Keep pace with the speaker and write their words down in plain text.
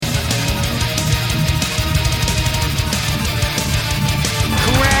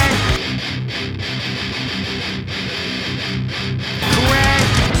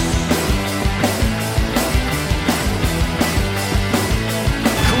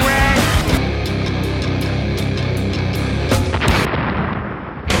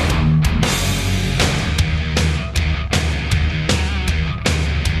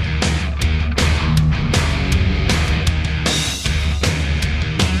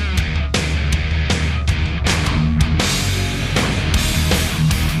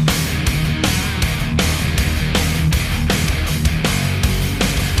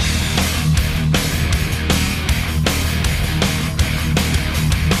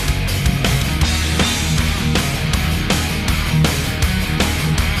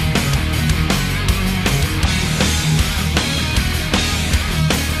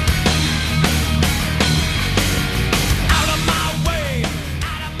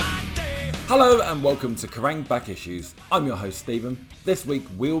Hello and welcome to Kerrang Back Issues. I'm your host Stephen. This week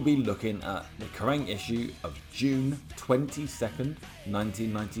we'll be looking at the Kerrang issue of June 22nd,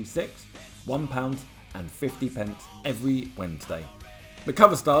 1996, £1.50 every Wednesday. The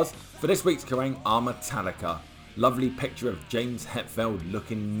cover stars for this week's Kerrang are Metallica. Lovely picture of James Hetfield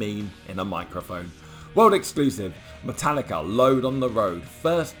looking mean in a microphone. World exclusive, Metallica load on the road,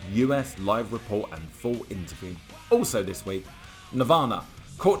 first US live report and full interview. Also this week, Nirvana,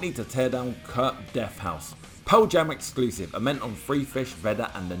 Courtney to tear down Kurt Death House. Pearl Jam exclusive, a ment on Free Fish, Vedder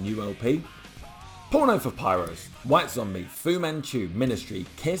and the new LP. Porno for Pyros, White Zombie, Fu Manchu, Ministry,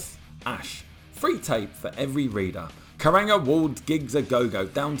 Kiss, Ash. Free tape for every reader. Kerrang Awards, Gigs a Go-Go,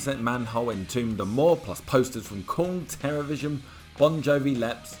 Downset Manhole, Entombed and more, plus posters from Korn, Terrorvision, Bon Jovi,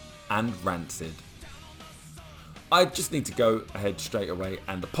 Leps and Rancid. I just need to go ahead straight away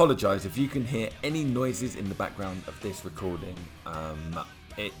and apologise if you can hear any noises in the background of this recording.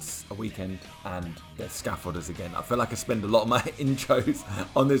 It's a weekend and there's scaffolders again. I feel like I spend a lot of my intros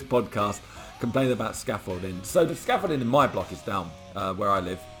on this podcast complaining about scaffolding. So the scaffolding in my block is down where I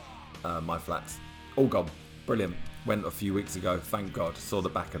live, my flats. All gone. Brilliant. Went a few weeks ago, thank God. Saw the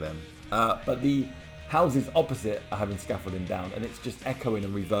back of them. But the houses opposite are having scaffolding down and it's just echoing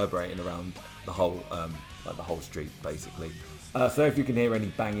and reverberating around the whole the whole street basically. So if you can hear any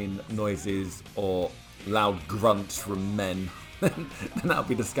banging noises or loud grunts from men, then that'll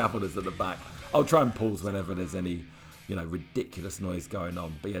be the scaffolders at the back. I'll try and pause whenever there's any, ridiculous noise going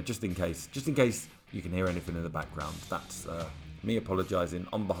on. But yeah, just in case you can hear anything in the background, that's me apologising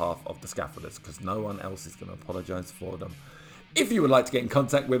on behalf of the scaffolders because no one else is going to apologise for them. If you would like to get in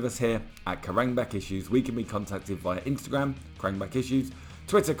contact with us here at Kerrang Back Issues, we can be contacted via Instagram, Kerrang Back Issues,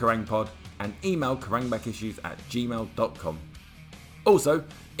 Twitter, Kerrang Pod, and email kerrangbackissues@gmail.com. Also,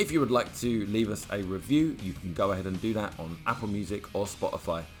 if you would like to leave us a review, you can go ahead and do that on Apple Music or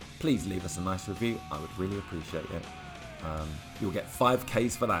Spotify. Please leave us a nice review. I would really appreciate it. You'll get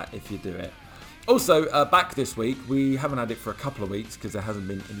 5Ks for that if you do it. Also, back this week, we haven't had it for a couple of weeks because there hasn't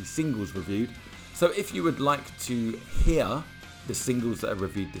been any singles reviewed. So if you would like to hear the singles that are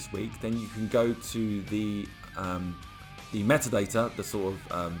reviewed this week, then you can go to the metadata, the sort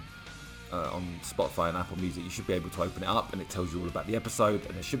of on Spotify and Apple Music. You should be able to open it up and it tells you all about the episode,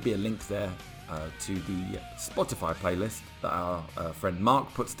 and there should be a link there to the Spotify playlist that our friend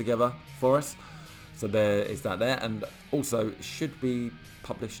Mark puts together for us. So there is that there, and also it should be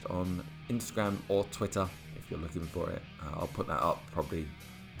published on Instagram or Twitter if you're looking for it. I'll put that up probably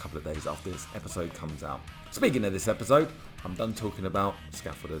a couple of days after this episode comes out. Speaking of this episode, I'm done talking about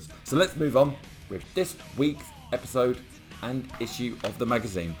scaffolders. So let's move on with this week's episode and issue of the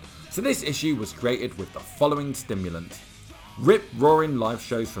magazine. So this issue was created with the following stimulants: rip-roaring live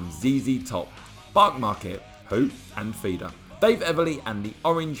shows from ZZ Top, Bark Market, Who and Feeder, Dave Everly and the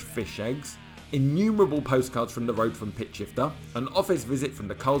Orange Fish Eggs, innumerable postcards from the road from Pitch Shifter, an office visit from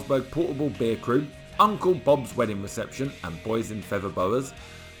the Carlsberg Portable Beer Crew, Uncle Bob's wedding reception and Boys in Feather Boas,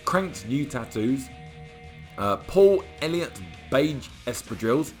 Crank's new tattoos, Paul Elliott's beige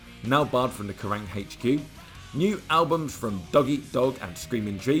espadrilles, now barred from the Kerrang HQ, new albums from Dog Eat Dog and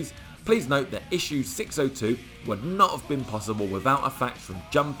Screaming Trees. Please note that issue 602 would not have been possible without a fax from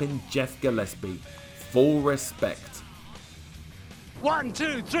Jumpin' Jeff Gillespie. Full respect. 1,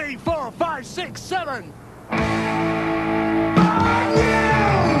 2, 3, 4, 5, 6, 7. Bad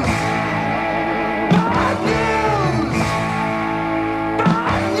news! Bad news!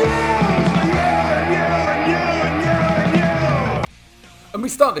 Bad news! And we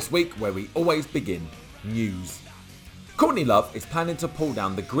start this week where we always begin. News. Courtney Love is planning to pull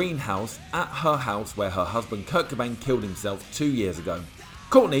down the greenhouse at her house where her husband Kurt Cobain killed himself 2 years ago.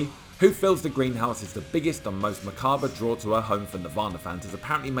 Courtney, who feels the greenhouse is the biggest and most macabre draw to her home for Nirvana fans, has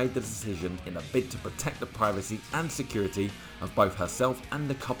apparently made the decision in a bid to protect the privacy and security of both herself and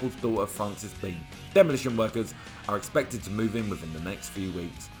the couple's daughter Frances Bean. Demolition workers are expected to move in within the next few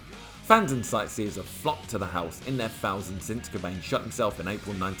weeks. Fans and sightseers have flocked to the house in their thousands since Cobain shot himself in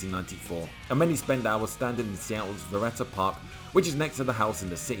April 1994, and many spend hours standing in Seattle's Veretta Park, which is next to the house in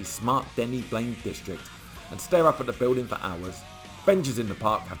the city's smart Denny Blaine district, and stare up at the building for hours. Benches in the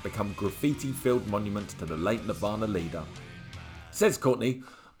park have become graffiti-filled monuments to the late Nirvana leader. Says Courtney,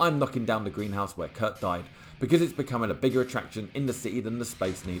 "I'm knocking down the greenhouse where Kurt died, because it's becoming a bigger attraction in the city than the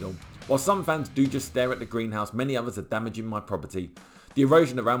Space Needle. While some fans do just stare at the greenhouse, many others are damaging my property. The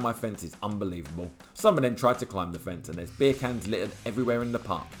erosion around my fence is unbelievable. Some of them tried to climb the fence and there's beer cans littered everywhere in the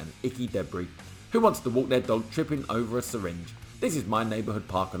park and icky debris. Who wants to walk their dog tripping over a syringe? This is my neighbourhood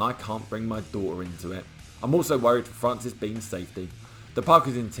park and I can't bring my daughter into it. I'm also worried for Frances Bean's safety. The park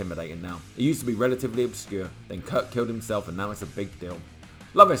is intimidating now. It used to be relatively obscure, then Kurt killed himself and now it's a big deal.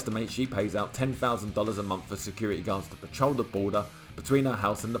 Love estimates she pays out $10,000 a month for security guards to patrol the border between her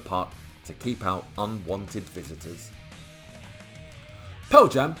house and the park to keep out unwanted visitors. Pearl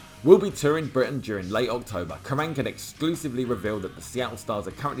Jam will be touring Britain during late October. Kerrang can exclusively reveal that the Seattle Stars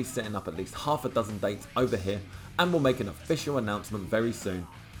are currently setting up at least half a dozen dates over here and will make an official announcement very soon.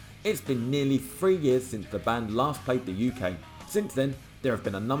 It's been nearly 3 years since the band last played the UK. Since then, there have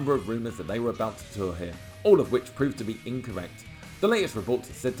been a number of rumours that they were about to tour here, all of which proved to be incorrect. The latest reports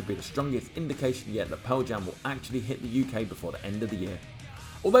are said to be the strongest indication yet that Pearl Jam will actually hit the UK before the end of the year.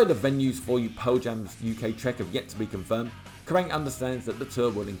 Although the venues for Pearl Jam's UK trek have yet to be confirmed, Kerrang understands that the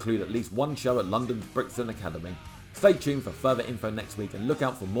tour will include at least one show at London's Brixton Academy. Stay tuned for further info next week and look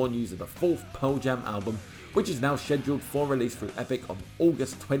out for more news of the 4th Pearl Jam album, which is now scheduled for release through Epic on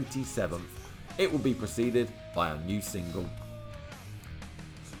August 27th. It will be preceded by a new single.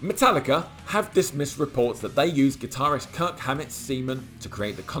 Metallica have dismissed reports that they used guitarist Kirk Hammett's semen to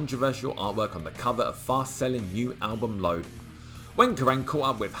create the controversial artwork on the cover of fast-selling new album Load. When Kerrang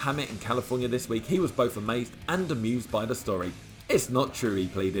caught up with Hammett in California this week, he was both amazed and amused by the story. It's not true, he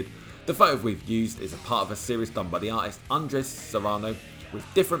pleaded. The photo we've used is a part of a series done by the artist Andres Serrano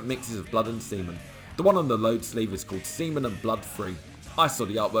with different mixes of blood and semen. The one on the Load sleeve is called Semen and Blood Free. I saw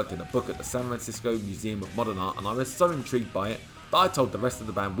the artwork in a book at the San Francisco Museum of Modern Art and I was so intrigued by it that I told the rest of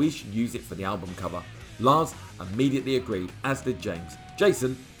the band we should use it for the album cover. Lars immediately agreed, as did James.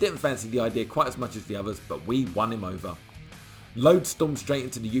 Jason didn't fancy the idea quite as much as the others, but we won him over. Load stormed straight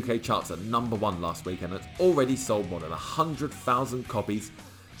into the UK charts at number 1 last week and has already sold more than 100,000 copies,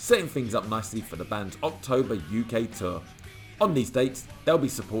 setting things up nicely for the band's October UK tour. On these dates, they'll be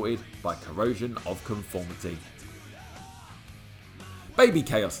supported by Corrosion of Conformity. Baby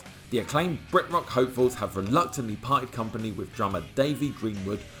Chaos. The acclaimed Britrock hopefuls have reluctantly parted company with drummer Davey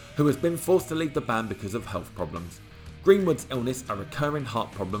Greenwood, who has been forced to leave the band because of health problems. Greenwood's illness, a recurring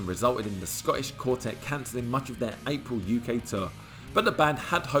heart problem, resulted in the Scottish quartet cancelling much of their April UK tour, but the band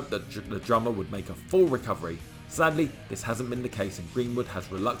had hoped that the drummer would make a full recovery. Sadly, this hasn't been the case and Greenwood has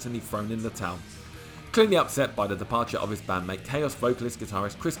reluctantly thrown in the towel. Clearly upset by the departure of his bandmate, Chaos vocalist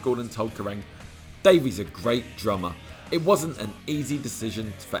guitarist Chris Gordon told Kerrang, "Davey's a great drummer. It wasn't an easy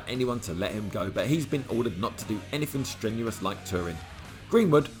decision for anyone to let him go, but he's been ordered not to do anything strenuous like touring."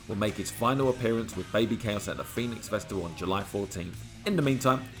 Greenwood will make his final appearance with Baby Chaos at the Phoenix Festival on July 14th. In the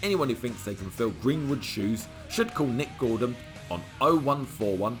meantime, anyone who thinks they can fill Greenwood's shoes should call Nick Gordon on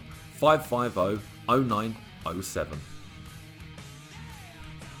 0141 550 0907.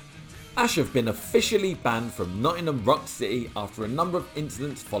 Ash have been officially banned from Nottingham Rock City after a number of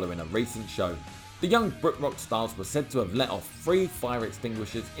incidents following a recent show. The young Britrock stars were said to have let off 3 fire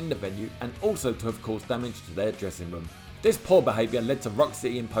extinguishers in the venue and also to have caused damage to their dressing room. This poor behaviour led to Rock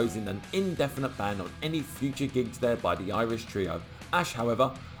City imposing an indefinite ban on any future gigs there by the Irish trio. Ash,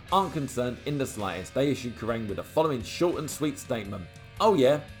 however, aren't concerned in the slightest. They issued Kerrang with the following short and sweet statement: "Oh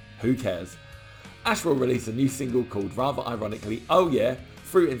yeah, who cares?" Ash will release a new single called, rather ironically, "Oh Yeah,"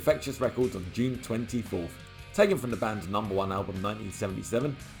 through Infectious Records on June 24th. Taken from the band's number 1 album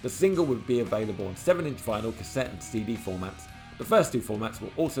 1977, the single will be available on 7-inch vinyl, cassette and CD formats. The first 2 formats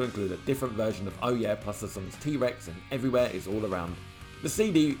will also include a different version of Oh Yeah plus the songs T-Rex and Everywhere Is All Around. The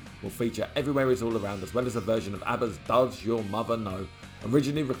CD will feature Everywhere Is All Around as well as a version of ABBA's Does Your Mother Know,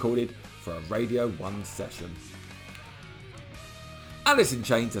 originally recorded for a Radio 1 session. Alice in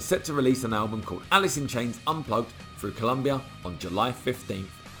Chains are set to release an album called Alice in Chains Unplugged through Columbia on July 15th.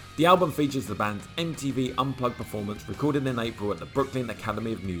 The album features the band's MTV Unplugged performance recorded in April at the Brooklyn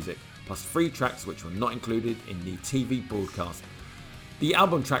Academy of Music, plus 3 tracks which were not included in the TV broadcast. The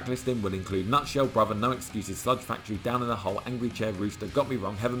album track listing will include Nutshell Brother, No Excuses, Sludge Factory, Down in the Hole, Angry Chair, Rooster, Got Me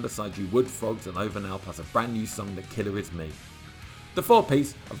Wrong, Heaven Beside You, Wood, Frogs and Over Now, plus a brand new song, The Killer Is Me. The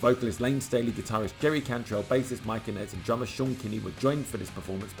 4-piece of vocalist Lane Staley, guitarist Jerry Cantrell, bassist Mike Inez and drummer Sean Kinney were joined for this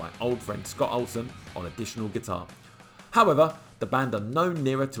performance by old friend Scott Olson on additional guitar. However, the band are no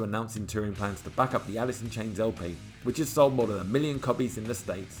nearer to announcing touring plans to back up the Alice in Chains LP, which has sold more than 1 million copies in the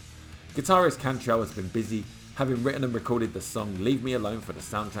States. Guitarist Cantrell has been busy, having written and recorded the song Leave Me Alone for the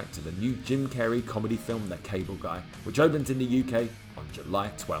soundtrack to the new Jim Carrey comedy film The Cable Guy, which opens in the UK on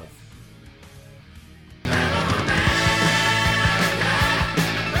July 12th.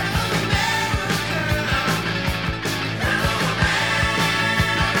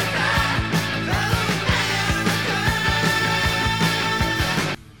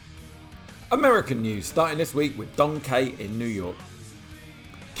 American news, starting this week with Don K in New York.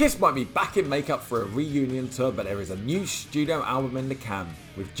 Kiss might be back in makeup for a reunion tour, but there is a new studio album in the can,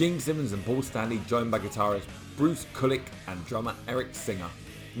 with Gene Simmons and Paul Stanley joined by guitarist Bruce Kulick and drummer Eric Singer.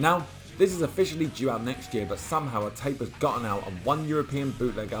 Now, This is officially due out next year, but somehow a tape has gotten out and one European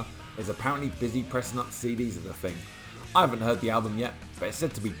bootlegger is apparently busy pressing up CDs of the thing. I haven't heard the album yet, but it's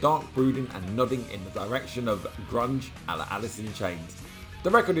said to be dark, brooding and nodding in the direction of grunge a la Alice in Chains. The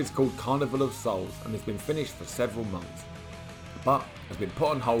record is called Carnival of Souls and has been finished for several months, but has been put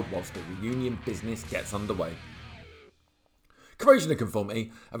on hold whilst the reunion business gets underway. Corrosion of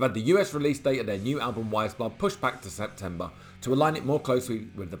Conformity have had the US release date of their new album Wise Blood pushed back to September to align it more closely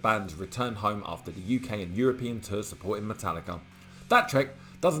with the band's return home after the UK and European tour supporting Metallica. That trek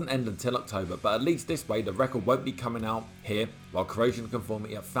doesn't end until October, but at least this way the record won't be coming out here while Corrosion of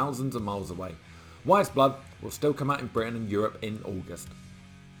Conformity are thousands of miles away. Wise Blood will still come out in Britain and Europe in August.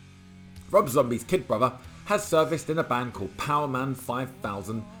 Rob Zombie's kid brother has surfaced in a band called Powerman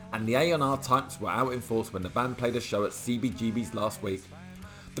 5000, and the A&R types were out in force when the band played a show at CBGB's last week.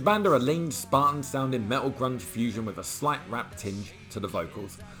 The band are a lean, Spartan sounding metal grunge fusion with a slight rap tinge to the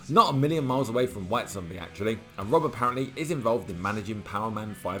vocals. Not a million miles away from White Zombie actually, and Rob apparently is involved in managing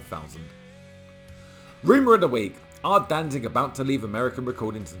Powerman 5000. Rumour of the week: are Danzig about to leave American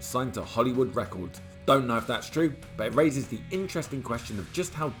Recordings and sign to Hollywood Records? Don't know if that's true, but it raises the interesting question of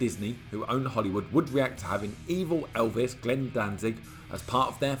just how Disney, who own Hollywood, would react to having evil Elvis Glenn Danzig as part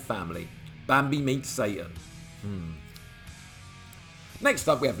of their family. Bambi meets Satan. Next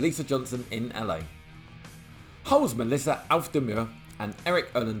up we have Lisa Johnson in LA. Hole's Melissa Auf der Muir and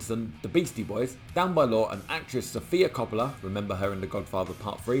Eric Erlandson, the Beastie Boys, Down by Law and actress Sofia Coppola, remember her in The Godfather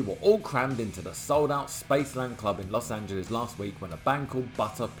Part 3, were all crammed into the sold out Spaceland Club in Los Angeles last week when a band called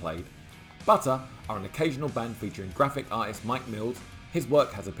Butter played. Butter are an occasional band featuring graphic artist Mike Mills. His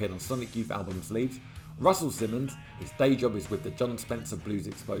work has appeared on Sonic Youth album sleeves. Russell Simmons, his day job is with the John Spencer Blues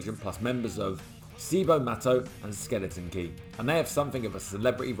Explosion, plus members of Sibo Matto and Skeleton Key, and they have something of a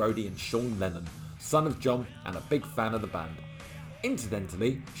celebrity roadie in Sean Lennon, son of John and a big fan of the band.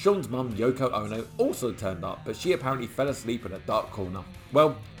 Incidentally, Sean's mum Yoko Ono also turned up, but she apparently fell asleep in a dark corner.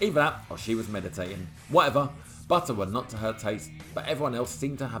 Well, either that or she was meditating. Whatever, Butter were not to her taste, but everyone else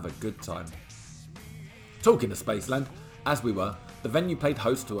seemed to have a good time. Talking of Spaceland, as we were, the venue played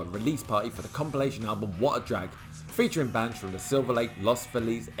host to a release party for the compilation album What a Drag, featuring bands from the Silver Lake, Los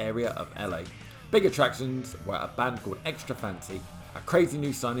Feliz area of LA. Big attractions were a band called Extra Fancy, a crazy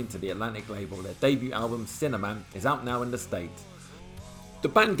new signing to the Atlantic label. Their debut album Cinnamon is out now in the States. The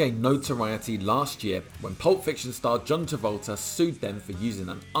band gained notoriety last year when Pulp Fiction star John Travolta sued them for using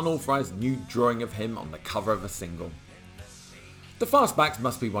an unauthorized nude drawing of him on the cover of a single. The Fastbacks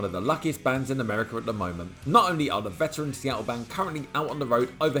must be one of the luckiest bands in America at the moment. Not only are the veteran Seattle band currently out on the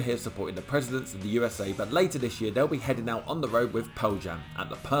road over here supporting the presidents of the USA, but later this year they'll be heading out on the road with Pearl Jam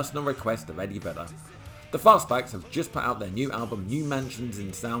at the personal request of Eddie Vedder. The Fastbacks have just put out their new album New Mansions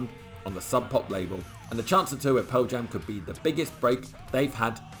in Sound on the Sub Pop label, and the chance of tour with Pearl Jam could be the biggest break they've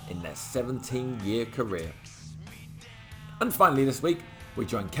had in their 17-year career. And finally this week, we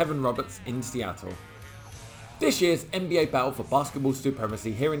join Kevin Roberts in Seattle. This year's NBA battle for basketball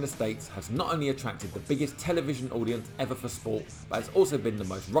supremacy here in the States has not only attracted the biggest television audience ever for sport, but has also been the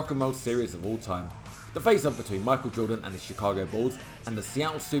most rock and roll series of all time. The face-off between Michael Jordan and his Chicago Bulls and the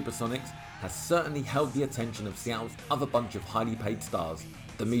Seattle Supersonics has certainly held the attention of Seattle's other bunch of highly paid stars,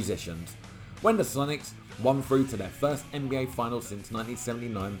 the musicians. When the Sonics won through to their first NBA Finals since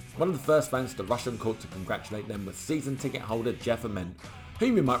 1979, one of the first fans to rush on court to congratulate them was season ticket holder Jeff Ament,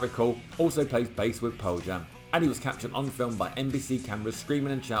 whom you might recall also plays bass with Pearl Jam, and he was captured on film by NBC cameras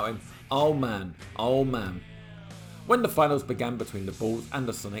screaming and shouting, "Oh man, oh man." When the finals began between the Bulls and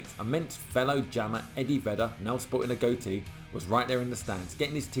the Sonics, Ament's fellow jammer Eddie Vedder, now sporting a goatee, was right there in the stands,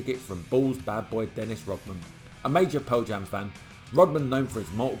 getting his ticket from Bulls bad boy Dennis Rodman. A major Pearl Jam fan, Rodman, known for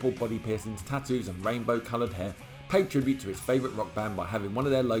his multiple body piercings, tattoos and rainbow coloured hair, paid tribute to his favourite rock band by having one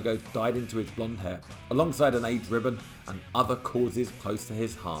of their logos dyed into his blonde hair, alongside an AIDS ribbon and other causes close to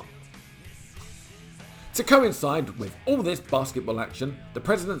his heart. To coincide with all this basketball action, the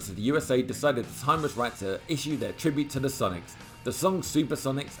presidents of the USA decided the time was right to issue their tribute to the Sonics, the song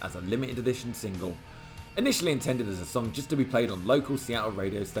Supersonics as a limited edition single. Initially intended as a song just to be played on local Seattle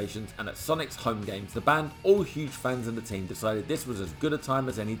radio stations and at Sonics home games, the band, all huge fans of the team, decided this was as good a time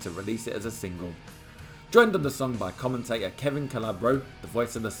as any to release it as a single. Joined on the song by commentator Kevin Calabro, the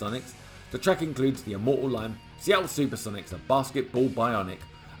voice of the Sonics, the track includes the immortal line, "Seattle Supersonics are basketball bionic,"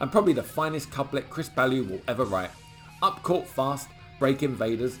 and probably the finest couplet Chris Ballew will ever write. Up court fast, break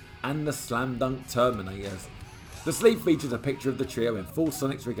invaders, and the slam dunk Terminators. The sleeve features a picture of the trio in full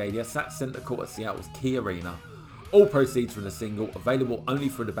Sonics regalia sat centre court at Seattle's Key Arena. All proceeds from the single, available only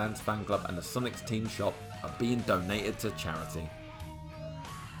through the band's fan club and the Sonics team shop, are being donated to charity.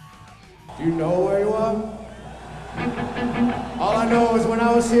 Do you know where you are? All I know is when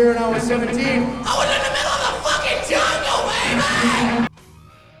I was here and I was 17,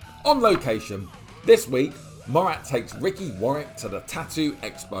 On location, this week, Morat takes Ricky Warwick to the Tattoo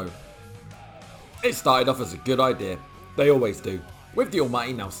Expo. It started off as a good idea, they always do. With the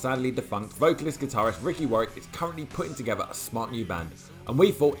almighty, now sadly defunct, vocalist-guitarist Ricky Warwick is currently putting together a smart new band, and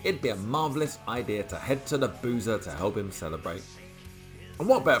we thought it'd be a marvellous idea to head to the Boozer to help him celebrate. And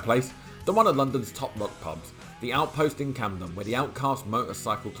what better place than one of London's top rock pubs, the Outpost in Camden, where the Outcast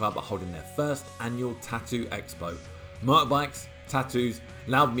Motorcycle Club are holding their first annual Tattoo Expo. Motorbikes, tattoos,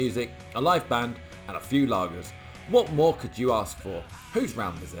 loud music, a live band, and a few lagers. What more could you ask for? Whose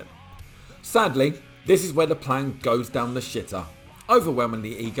round is it? Sadly, this is where the plan goes down the shitter.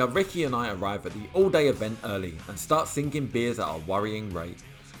 Overwhelmingly eager, Ricky and I arrive at the all-day event early and start sinking beers at a worrying rate.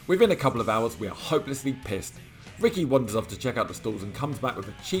 Within a couple of hours, we are hopelessly pissed. Ricky wanders off to check out the stalls and comes back with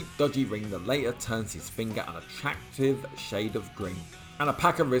a cheap, dodgy ring that later turns his finger an attractive shade of green, and a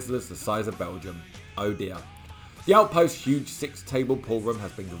pack of Rizzlers the size of Belgium. Oh dear. The Outpost's huge 6-table pool room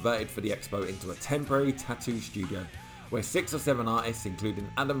has been converted for the expo into a temporary tattoo studio, where 6 or 7 artists, including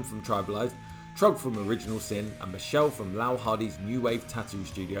Adam from Tribalized, Trog from Original Sin, and Michelle from Lau Hardy's New Wave Tattoo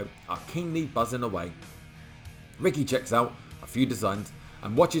Studio, are keenly buzzing away. Ricky checks out a few designs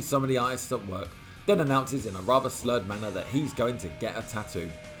and watches some of the artists at work, then announces in a rather slurred manner that he's going to get a tattoo.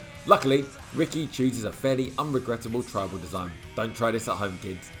 Luckily, Ricky chooses a fairly unregrettable tribal design. Don't try this at home,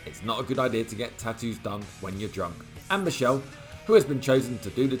 kids. It's not a good idea to get tattoos done when you're drunk. And Michelle, who has been chosen to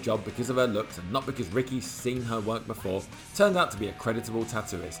do the job because of her looks and not because Ricky's seen her work before, turned out to be a creditable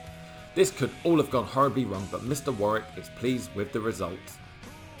tattooist. This could all have gone horribly wrong, but Mr. Warwick is pleased with the results.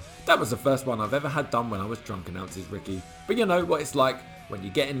 That was the first one I've ever had done when I was drunk, announces Ricky. But you know what it's like when you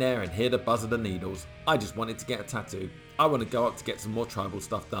get in there and hear the buzz of the needles. I just wanted to get a tattoo. I want to go up to get some more tribal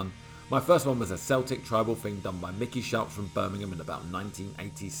stuff done. My first one was a Celtic tribal thing done by Mickey Sharp from Birmingham in about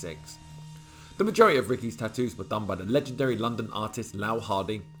 1986. The majority of Ricky's tattoos were done by the legendary London artist Lau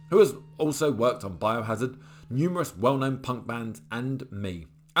Hardy, who has also worked on Biohazard, numerous well-known punk bands, and me.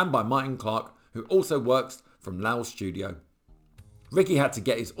 And by Martin Clark, who also works from Lau's studio. Ricky had to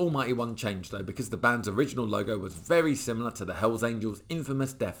get his almighty one changed though, because the band's original logo was very similar to the Hells Angels'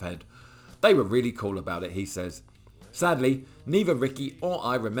 infamous death head. They were really cool about it, he says. Sadly, neither Ricky or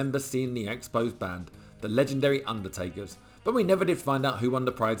I remember seeing the Expo's band, the legendary Undertakers, but we never did find out who won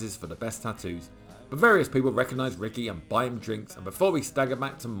the prizes for the best tattoos. But various people recognised Ricky and buy him drinks, and before we stagger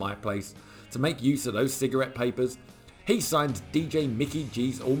back to my place to make use of those cigarette papers, he signed DJ Mickey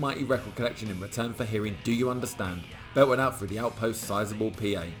G's almighty record collection in return for hearing Do You Understand, belted out through the Outpost's sizable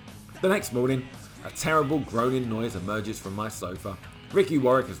PA. The next morning, a terrible groaning noise emerges from my sofa. Ricky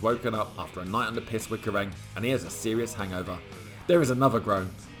Warwick has woken up after a night on the piss with Kerrang, and he has a serious hangover. There is another groan.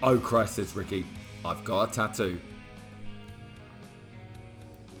 Oh Christ, says Ricky, I've got a tattoo.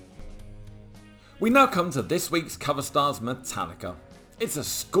 We now come to this week's cover stars, Metallica. It's a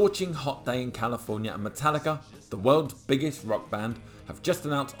scorching hot day in California, and Metallica, the world's biggest rock band, have just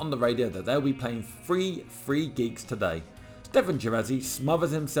announced on the radio that they'll be playing free gigs today. Stephen Girazzi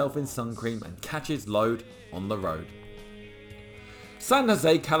smothers himself in sun cream and catches load on the road. San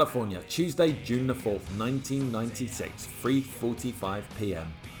Jose, California, Tuesday, June the 4th, 1996, 3:45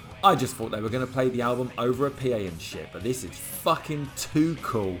 PM. I just thought they were going to play the album over a PA and shit, but this is fucking too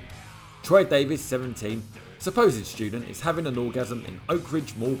cool. Troy Davis, 17, supposed student, is having an orgasm in Oak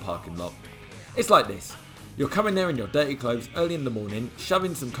Ridge Mall parking lot. It's like this. You're coming there in your dirty clothes early in the morning,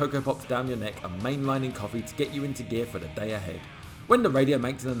 shoving some Cocoa Pops down your neck and mainlining coffee to get you into gear for the day ahead. When the radio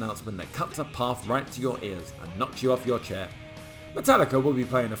makes an announcement that cuts a path right to your ears and knocks you off your chair. Metallica will be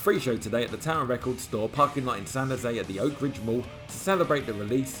playing a free show today at the Tower Records store parking lot in San Jose at the Oak Ridge Mall to celebrate the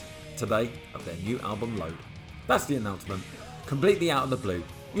release today of their new album Load. That's the announcement. Completely out of the blue.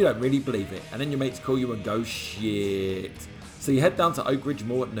 You don't really believe it, and then your mates call you and go, shit. So you head down to Oak Ridge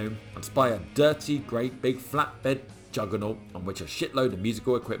Mall at noon and spy a dirty, great big flatbed juggernaut on which a shitload of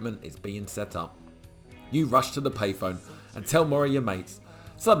musical equipment is being set up. You rush to the payphone and tell more of your mates.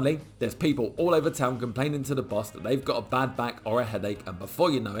 Suddenly, there's people all over town complaining to the boss that they've got a bad back or a headache, and before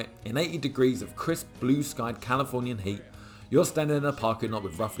you know it, in 80 degrees of crisp blue-skied Californian heat, you're standing in a parking lot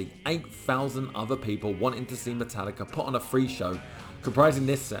with roughly 8,000 other people wanting to see Metallica put on a free show, comprising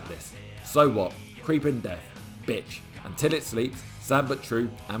this set list: So What, Creeping Death, Bitch, Until It Sleeps, Sad But True,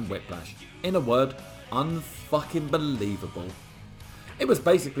 and Whiplash. In a word, unfucking believable. It was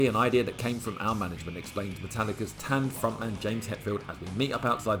basically an idea that came from our management, explains Metallica's tanned frontman James Hetfield as we meet up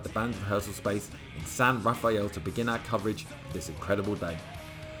outside the band's rehearsal space in San Rafael to begin our coverage of this incredible day.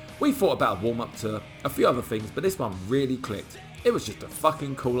 We thought about a warm-up tour, a few other things, but this one really clicked. It was just a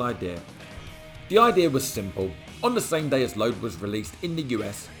fucking cool idea. The idea was simple. On the same day as Load was released in the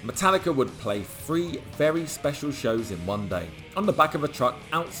US, Metallica would play 3 very special shows in one day, on the back of a truck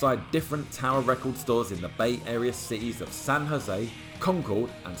outside different Tower record stores in the Bay Area cities of San Jose,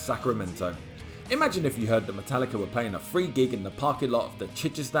 Concord and Sacramento. Imagine if you heard that Metallica were playing a free gig in the parking lot of the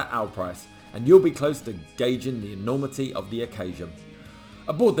Chichester Owl Price, and you'll be close to gauging the enormity of the occasion.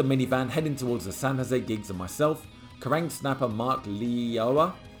 Aboard the minivan heading towards the San Jose gigs are myself, Kerrang snapper Mark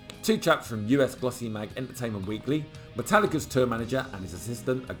Leoa, 2 chaps from US Glossy Mag Entertainment Weekly, Metallica's tour manager and his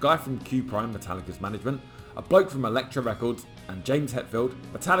assistant, a guy from Q Prime Metallica's management, a bloke from Elektra Records, and James Hetfield,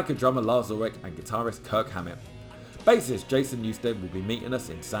 Metallica drummer Lars Ulrich and guitarist Kirk Hammett. Bassist Jason Newsted will be meeting us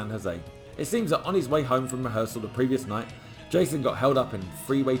in San Jose. It seems that on his way home from rehearsal the previous night, Jason got held up in a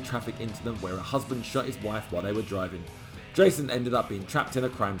freeway traffic incident where a husband shot his wife while they were driving. Jason ended up being trapped in a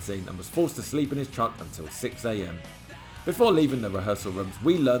crime scene and was forced to sleep in his truck until 6 AM. Before leaving the rehearsal rooms,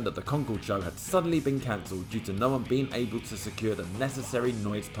 we learned that the Concord show had suddenly been cancelled due to no one being able to secure the necessary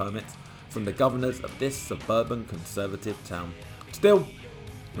noise permits from the governors of this suburban conservative town. Still,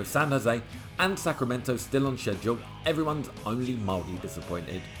 with San Jose and Sacramento still on schedule, everyone's only mildly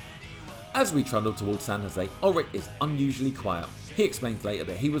disappointed. As we trundle towards San Jose, Ulrich is unusually quiet. He explains later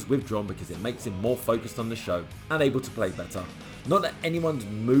that he was withdrawn because it makes him more focused on the show and able to play better. Not that anyone's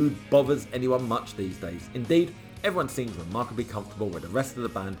mood bothers anyone much these days. Indeed, everyone seems remarkably comfortable with the rest of the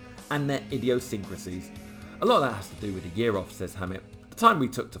band and their idiosyncrasies. A lot of that has to do with the year off, says Hammett. The time we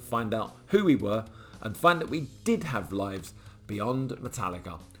took to find out who we were and find that we did have lives beyond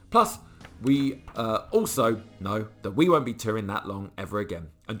Metallica. Plus, we also know that we won't be touring that long ever again.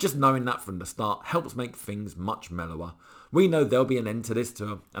 And just knowing that from the start helps make things much mellower. We know there'll be an end to this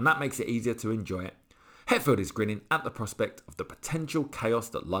tour, and that makes it easier to enjoy it. Hetfield is grinning at the prospect of the potential chaos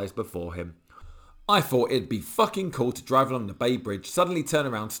that lies before him. I thought it'd be fucking cool to drive along the Bay Bridge, suddenly turn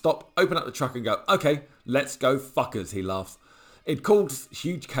around, stop, open up the truck and go, okay, let's go fuckers, he laughs. It'd cause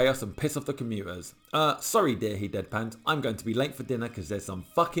huge chaos and piss off the commuters. Sorry dear, he deadpans, I'm going to be late for dinner because there's some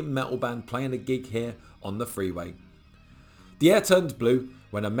fucking metal band playing a gig here on the freeway. The air turns blue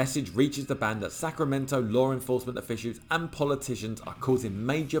when a message reaches the band that Sacramento law enforcement officials and politicians are causing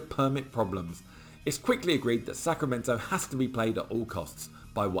major permit problems. It's quickly agreed that Sacramento has to be played at all costs,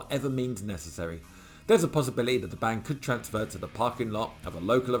 by whatever means necessary. There's a possibility that the band could transfer to the parking lot of a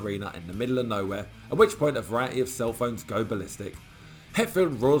local arena in the middle of nowhere, at which point a variety of cell phones go ballistic.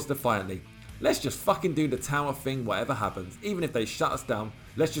 Hetfield roars defiantly, let's just fucking do the Tower thing whatever happens, even if they shut us down,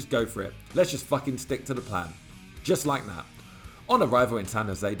 let's just go for it, let's just fucking stick to the plan. Just like that. On arrival in San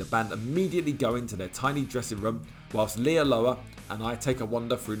Jose, the band immediately go into their tiny dressing room, whilst Leah Lower and I take a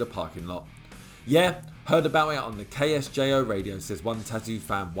wander through the parking lot. Yeah, heard about it on the KSJO radio, says one tattoo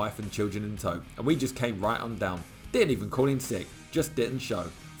fan, wife and children in tow, and we just came right on down. Didn't even call in sick, just didn't show.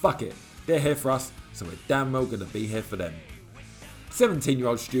 Fuck it, they're here for us, so we're damn well gonna be here for them.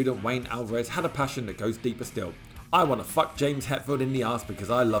 17-year-old student Wayne Alvarez had a passion that goes deeper still. I want to fuck James Hetfield in the ass because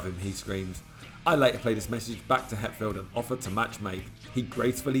I love him, he screams. I later play this message back to Hetfield and offer to match mate. He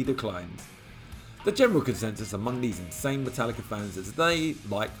gracefully declines. The general consensus among these insane Metallica fans is they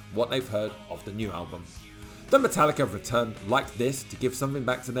like what they've heard of the new album. That Metallica have returned like this to give something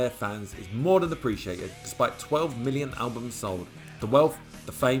back to their fans is more than appreciated despite 12 million albums sold. The wealth,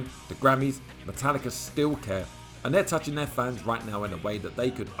 the fame, the Grammys, Metallica still care, and they're touching their fans right now in a way that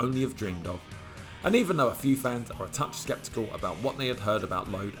they could only have dreamed of. And even though a few fans are a touch skeptical about what they had heard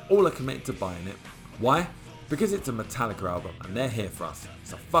about Load, all are committed to buying it. Why? Because it's a Metallica album and they're here for us,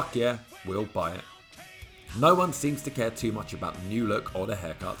 so fuck yeah, we'll buy it. No one seems to care too much about the new look or the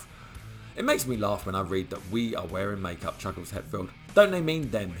haircuts. It makes me laugh when I read that we are wearing makeup, chuckles Hetfield. Don't they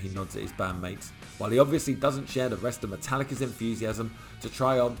mean them, he nods at his bandmates, while he obviously doesn't share the rest of Metallica's enthusiasm to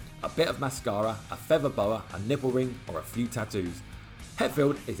try on a bit of mascara, a feather boa, a nipple ring or a few tattoos.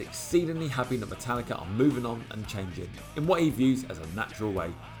 Hetfield is exceedingly happy that Metallica are moving on and changing, in what he views as a natural way,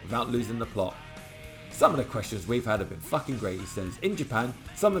 without losing the plot. Some of the questions we've had have been fucking great, he says. In Japan,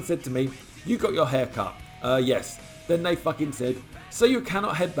 someone said to me, you got your hair cut. Yes. Then they fucking said, so you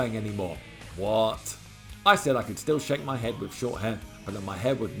cannot headbang anymore. What? I said I could still shake my head with short hair, but that my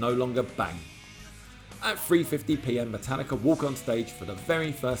hair would no longer bang. At 3:50 PM, Metallica walk on stage for the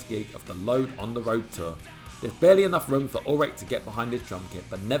very first gig of the Load on the Road tour. There's barely enough room for Ulrich to get behind his drum kit,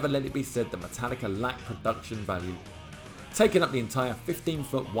 but never let it be said that Metallica lack production value. Taking up the entire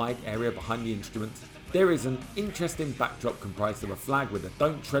 15-foot wide area behind the instruments, there is an interesting backdrop comprised of a flag with a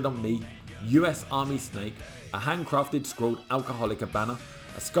Don't Tread on Me, US Army snake, a handcrafted scrawled Alcoholica banner,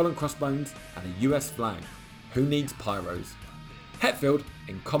 a skull and crossbones, and a US flag. Who needs pyros? Hetfield,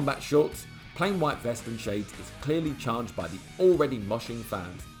 in combat shorts, plain white vest and shades, is clearly charged by the already moshing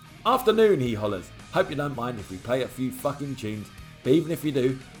fans. "Afternoon," he hollers. "Hope you don't mind if we play a few fucking tunes, but even if you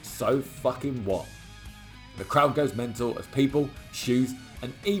do, so fucking what?" The crowd goes mental as people, shoes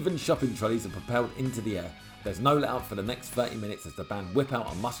and even shopping trolleys are propelled into the air. There's no let up for the next 30 minutes as the band whip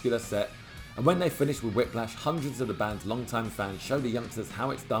out a muscular set, and when they finish with Whiplash, hundreds of the band's longtime fans show the youngsters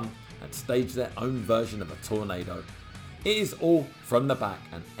how it's done and stage their own version of a tornado. It is all from the back,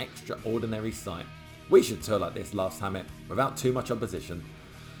 an extraordinary sight. "We should tour like this," laughs Hammett, without too much opposition.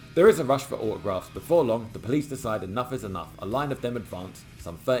 There is a rush for autographs. Before long, the police decide enough is enough. A line of them advance,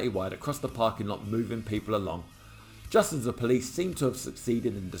 some 30 wide, across the parking lot, moving people along. Just as the police seem to have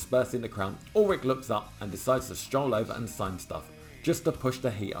succeeded in dispersing the crowd, Ulrich looks up and decides to stroll over and sign stuff, just to push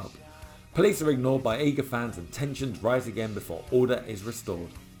the heat up. Police are ignored by eager fans and tensions rise again before order is restored.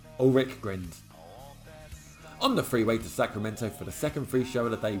 Ulrich grins. On the freeway to Sacramento for the second free show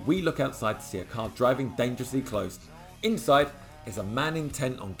of the day, we look outside to see a car driving dangerously close. Inside is a man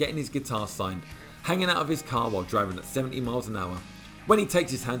intent on getting his guitar signed, hanging out of his car while driving at 70 miles an hour. When he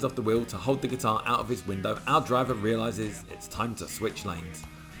takes his hands off the wheel to hold the guitar out of his window, our driver realises it's time to switch lanes.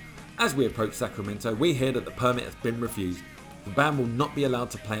 As we approach Sacramento, we hear that the permit has been refused. The band will not be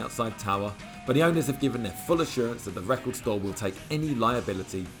allowed to play outside Tower, but the owners have given their full assurance that the record store will take any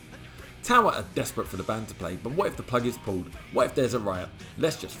liability. Tower are desperate for the band to play, but what if the plug is pulled? What if there's a riot?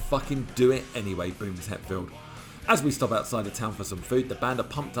 Let's just fucking do it anyway, booms Hetfield. As we stop outside of town for some food, the band are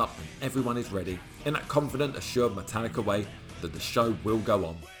pumped up and everyone is ready, in that confident, assured Metallica way that the show will go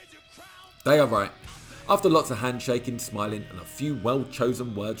on. They are right. After lots of handshaking, smiling and a few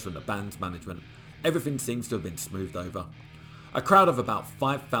well-chosen words from the band's management, everything seems to have been smoothed over. A crowd of about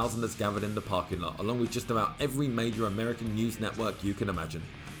 5,000 has gathered in the parking lot, along with just about every major American news network you can imagine,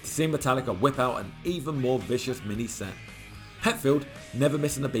 to see Metallica whip out an even more vicious mini set. Hetfield, never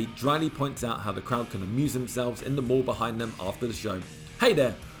missing a beat, dryly points out how the crowd can amuse themselves in the mall behind them after the show. "Hey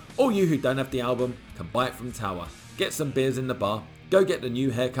there, all you who don't have the album can buy it from Tower. Get some beers in the bar, go get the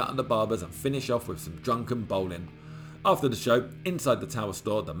new haircut at the barbers and finish off with some drunken bowling." After the show, inside the Tower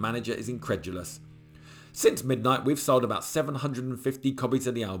store, the manager is incredulous. "Since midnight, we've sold about 750 copies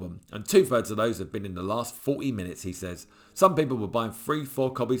of the album, and 2/3 of those have been in the last 40 minutes, he says. "Some people were buying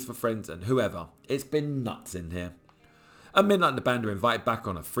 3-4 copies for friends and whoever. It's been nuts in here." At midnight, the band are invited back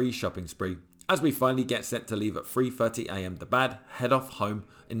on a free shopping spree. As we finally get set to leave at 3:30 AM, the band head off home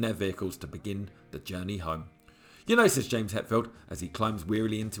in their vehicles to begin the journey home. "You know," says James Hetfield as he climbs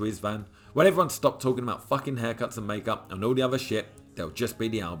wearily into his van, "when everyone stopped talking about fucking haircuts and makeup and all the other shit, there'll just be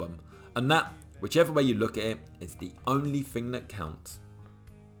the album. And that, whichever way you look at it, is the only thing that counts."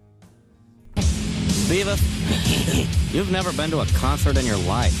 Beavis, you've never been to a concert in your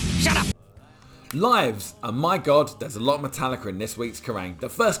life. Shut up! Lives, and my god, there's a lot of Metallica in this week's Kerrang. The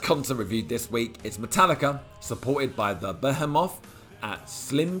first concert reviewed this week is Metallica, supported by the Behemoth, at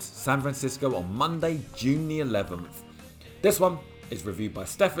Slim's San Francisco on Monday, June the 11th. This one is reviewed by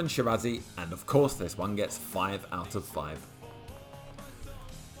Stefan Shirazi, and of course this one gets 5 out of 5.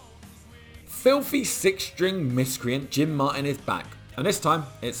 Filthy six-string miscreant Jim Martin is back, and this time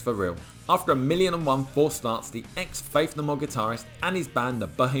it's for real. After 1,000,001 false starts, the ex-Faith No More guitarist and his band, the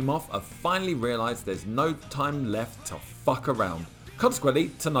Behemoth, have finally realised there's no time left to fuck around.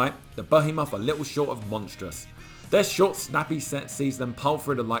 Consequently, tonight, the Behemoth are little short of monstrous. Their short, snappy set sees them pile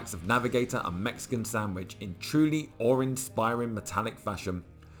through the likes of Navigator and Mexican Sandwich in truly awe-inspiring metallic fashion.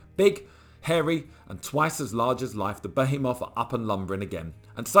 Big, hairy, and twice as large as life, the Behemoth are up and lumbering again,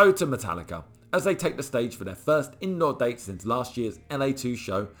 and so to Metallica. As they take the stage for their first indoor date since last year's LA2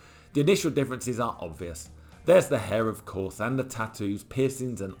 show, the initial differences are obvious. There's the hair, of course, and the tattoos,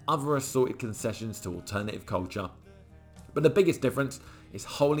 piercings, and other assorted concessions to alternative culture. But the biggest difference is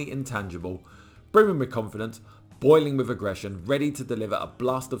wholly intangible. Brimming with confidence, boiling with aggression, ready to deliver a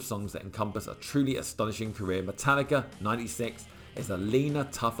blast of songs that encompass a truly astonishing career, Metallica 96 is a leaner,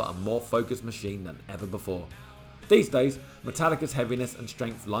 tougher, and more focused machine than ever before. These days, Metallica's heaviness and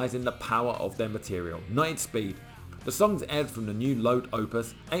strength lies in the power of their material, not its speed. The songs aired from the new Load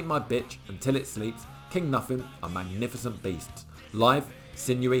opus, Ain't My Bitch, Until It Sleeps, King Nothing, are magnificent beasts. Live,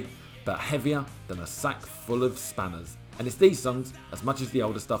 sinewy, but heavier than a sack full of spanners. And it's these songs, as much as the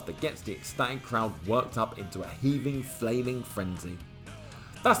older stuff, that gets the ecstatic crowd worked up into a heaving, flailing frenzy.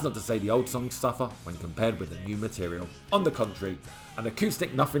 That's not to say the old songs suffer when compared with the new material. On the contrary, an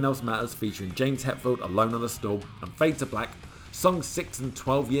acoustic Nothing Else Matters featuring James Hetfield alone on a stool and Fade to Black, songs 6 and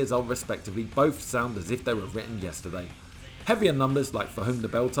 12 years old respectively, both sound as if they were written yesterday. Heavier numbers like For Whom the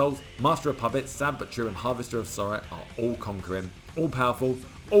Bell Tolls, Master of Puppets, Sad But True and Harvester of Sorrow are all conquering, all powerful,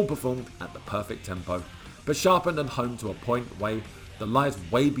 all performed at the perfect tempo, but sharpened and honed to a point that lies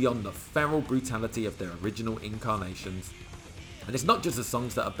way beyond the feral brutality of their original incarnations. And it's not just the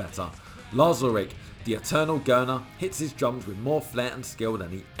songs that are better. Lars Ulrich, the eternal Gurner, hits his drums with more flair and skill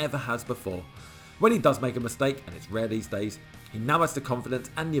than he ever has before. When he does make a mistake, and it's rare these days, he now has the confidence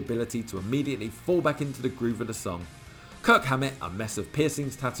and the ability to immediately fall back into the groove of the song. Kirk Hammett, a mess of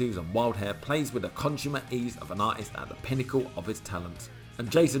piercings, tattoos and wild hair, plays with the consummate ease of an artist at the pinnacle of his talent. And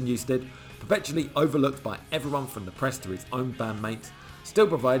Jason Newsted, perpetually overlooked by everyone from the press to his own bandmates, still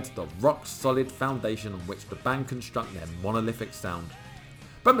provides the rock-solid foundation on which the band construct their monolithic sound.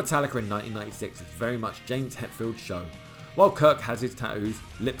 But Metallica in 1996 is very much James Hetfield's show. While Kirk has his tattoos,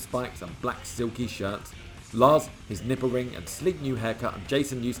 lip spikes and black silky shirts, Lars his nipple ring and sleek new haircut, and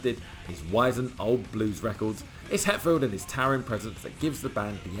Jason Newsted his wizened old blues records, it's Hetfield and his towering presence that gives the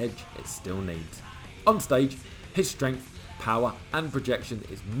band the edge it still needs. On stage, his strength, power and projection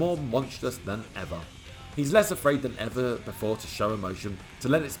is more monstrous than ever. He's less afraid than ever before to show emotion, to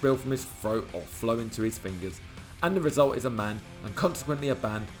let it spill from his throat or flow into his fingers, and the result is a man, and consequently a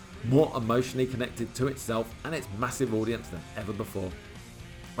band, more emotionally connected to itself and its massive audience than ever before.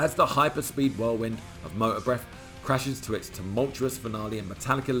 As the hyperspeed whirlwind of Motor Breath crashes to its tumultuous finale and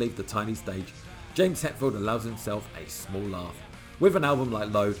Metallica leave the tiny stage, James Hetfield allows himself a small laugh. With an album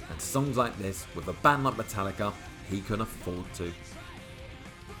like Load and songs like this, with a band like Metallica, he can afford to.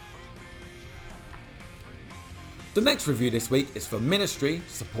 The next review this week is for Ministry,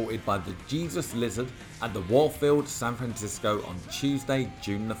 supported by the Jesus Lizard at the Warfield, San Francisco on Tuesday,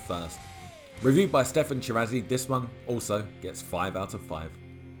 June the 1st. Reviewed by Stefan Chirazi, this one also gets 5 out of 5.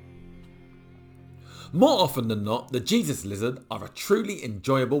 More often than not, the Jesus Lizard are a truly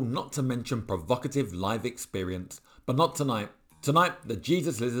enjoyable, not to mention provocative live experience. But not tonight. Tonight, the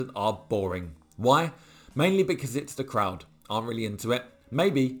Jesus Lizard are boring. Why? Mainly because it's the crowd aren't really into it.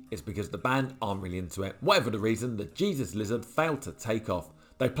 Maybe it's because the band aren't really into it. Whatever the reason, the Jesus Lizard failed to take off.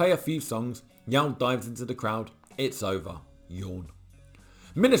 They play a few songs, Yell dives into the crowd, it's over. Yawn.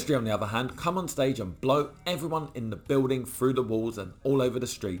 Ministry, on the other hand, come on stage and blow everyone in the building through the walls and all over the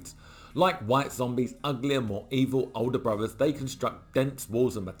streets. Like White Zombie's uglier, more evil older brothers, they construct dense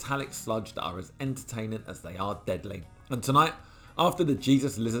walls of metallic sludge that are as entertaining as they are deadly. And tonight, after the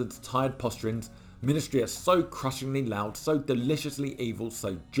Jesus Lizard's tired posturings, Ministry are so crushingly loud, so deliciously evil,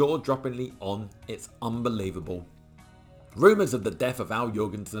 so jaw-droppingly on, it's unbelievable. Rumours of the death of Al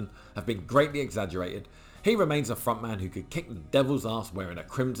Jorgensen have been greatly exaggerated. He remains a frontman who could kick the devil's ass wearing a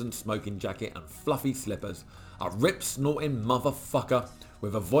crimson smoking jacket and fluffy slippers. A rip-snorting motherfucker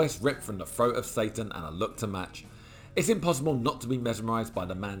with a voice ripped from the throat of Satan and a look to match. It's impossible not to be mesmerised by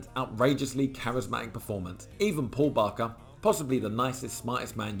the man's outrageously charismatic performance. Even Paul Barker, possibly the nicest,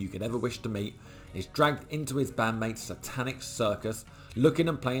 smartest man you could ever wish to meet, is dragged into his bandmate's satanic circus, looking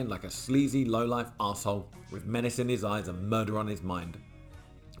and playing like a sleazy lowlife arsehole with menace in his eyes and murder on his mind.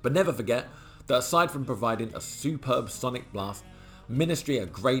 But never forget that aside from providing a superb sonic blast, Ministry are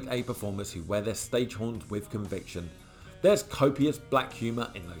grade A performers who wear their stage horns with conviction. There's copious black humour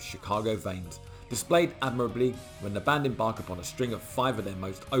in those Chicago veins, displayed admirably when the band embark upon a string of 5 of their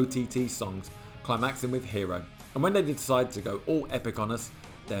most OTT songs, climaxing with Hero. And when they decide to go all epic on us,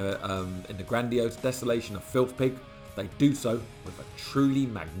 they're in the grandiose desolation of Filth Pig, they do so with a truly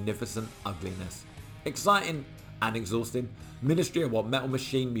magnificent ugliness. Exciting and exhausting, Ministry are what Metal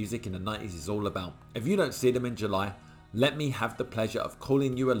Machine music in the 90s is all about. If you don't see them in July, let me have the pleasure of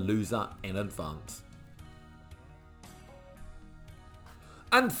calling you a loser in advance.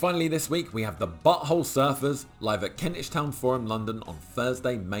 And finally this week we have the Butthole Surfers live at Kentish Town Forum London on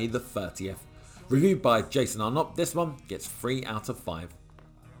Thursday, May the 30th. Reviewed by Jason Arnott, this one gets 3 out of 5.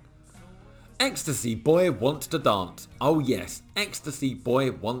 Ecstasy Boy wants to dance. Oh yes, Ecstasy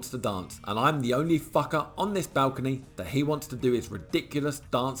Boy wants to dance, and I'm the only fucker on this balcony that he wants to do his ridiculous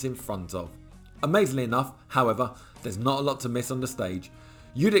dance in front of. Amazingly enough, however, there's not a lot to miss on the stage.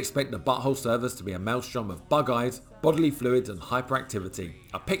 You'd expect the Butthole Surfers to be a maelstrom of bug eyes, bodily fluids and hyperactivity,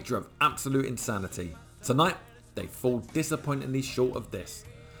 a picture of absolute insanity. Tonight, they fall disappointingly short of this.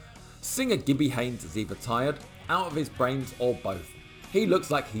 Singer Gibby Haynes is either tired, out of his brains or both. He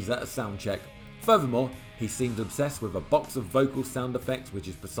looks like he's at a sound check. Furthermore, he seems obsessed with a box of vocal sound effects which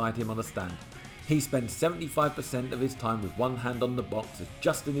is beside him on a stand. He spends 75% of his time with one hand on the box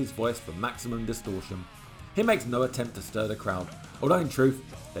adjusting his voice for maximum distortion. He makes no attempt to stir the crowd, although in truth,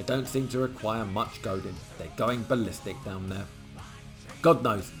 they don't seem to require much goading. They're going ballistic down there. God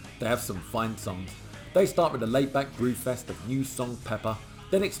knows, they have some fine songs. They start with a laid-back groove fest of New Song Pepper,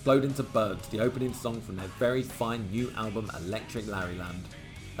 then explode into Birds, the opening song from their very fine new album Electric Larryland.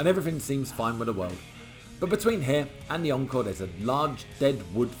 And everything seems fine with the world. But between here and the encore there's a large dead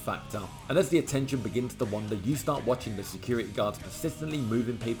wood factor, and as the attention begins to wander, you start watching the security guards persistently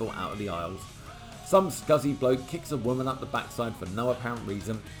moving people out of the aisles. Some scuzzy bloke kicks a woman up the backside for no apparent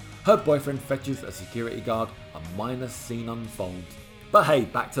reason. Her boyfriend fetches a security guard. A minor scene unfolds. But hey,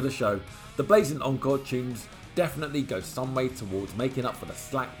 back to the show. The blazing encore tunes definitely go some way towards making up for the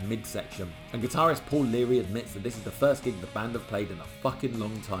slack midsection, and guitarist Paul Leary admits that this is the first gig the band have played in a fucking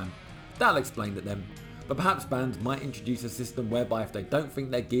long time. That'll explain it then. But perhaps bands might introduce a system whereby if they don't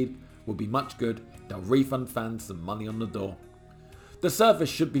think their gig will be much good, they'll refund fans some money on the door. The service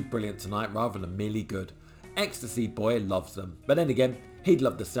should be brilliant tonight rather than merely good. Ecstasy Boy loves them, but then again, he'd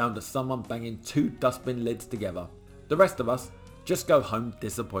love the sound of someone banging 2 dustbin lids together. The rest of us just go home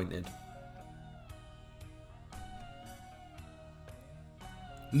disappointed.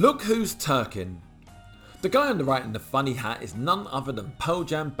 Look who's turking. The guy on the right in the funny hat is none other than Pearl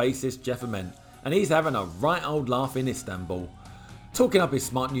Jam bassist Jeff Ament, and he's having a right old laugh in Istanbul, talking up his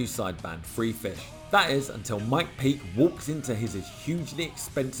smart new side band, Free Fish. That is, until Mike Peake walks into his hugely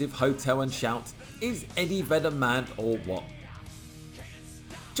expensive hotel and shouts, "Is Eddie Vedder mad or what?"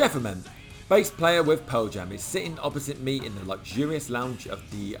 Jeff Ament, bass player with Pearl Jam, is sitting opposite me in the luxurious lounge of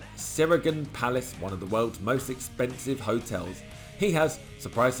the Seragon Palace, one of the world's most expensive hotels. He has,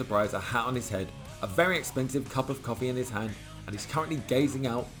 surprise surprise, a hat on his head, a very expensive cup of coffee in his hand, and he's currently gazing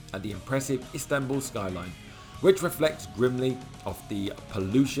out at the impressive Istanbul skyline, which reflects grimly off the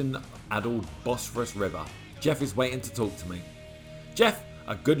pollution-addled Bosphorus River. Jeff is waiting to talk to me. Jeff,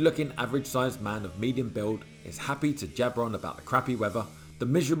 a good-looking, average-sized man of medium build, is happy to jabber on about the crappy weather, the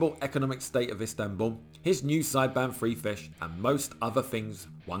miserable economic state of Istanbul, his new side band Free Fish, and most other things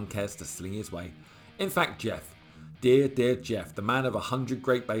one cares to sling his way. In fact, Jeff, dear Jeff, the man of 100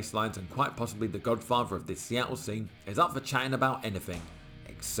 great bass lines and quite possibly the godfather of this Seattle scene, is up for chatting about anything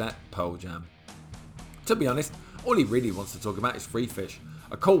except Pearl Jam. To be honest, all he really wants to talk about is Free Fish,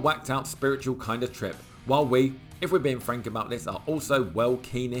 a cool whacked out spiritual kind of trip, while we, if we're being frank about this, are also well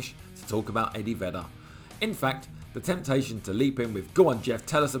keenish to talk about Eddie Vedder. In fact, the temptation to leap in with "Go on Jeff,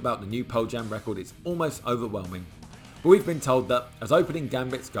 tell us about the new Pearl Jam record" is almost overwhelming. But we've been told that, as opening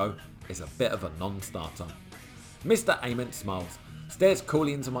gambits go, it's a bit of a non-starter. Mr. Ament smiles, stares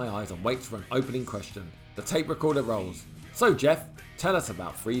coolly into my eyes and waits for an opening question. The tape recorder rolls. "So Jeff, tell us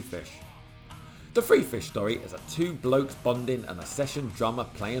about Free Fish." The Free Fish story is a 2 blokes bonding and a session drummer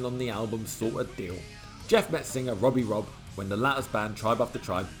playing on the album sort of deal. Jeff met singer Robbie Robb when the latter's band Tribe After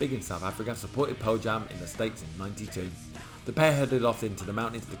Tribe, big in South Africa, supported Pearl Jam in the States in '92. The pair headed off into the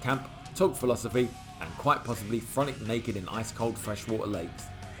mountains to camp, talk philosophy, and quite possibly frolic naked in ice cold freshwater lakes.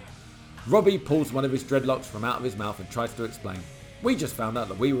 Robbie pulls one of his dreadlocks from out of his mouth and tries to explain. "We just found out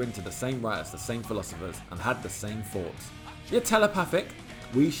that we were into the same writers, the same philosophers, and had the same thoughts. You're telepathic?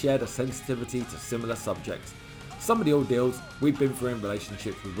 We shared a sensitivity to similar subjects. Some of the ordeals we've been through in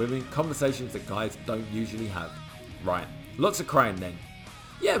relationships with women, conversations that guys don't usually have." Right, lots of crying then.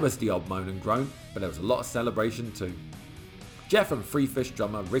 Yeah, it was the odd moan and groan, but there was a lot of celebration too. Jeff and Free Fish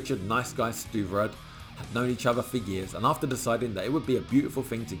drummer Richard Nice Guy Stuverud had known each other for years, and after deciding that it would be a beautiful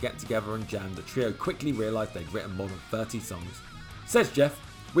thing to get together and jam, the trio quickly realised they'd written more than 30 songs. Says Jeff,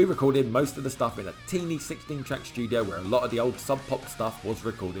 "We recorded most of the stuff in a teeny 16-track studio where a lot of the old sub-pop stuff was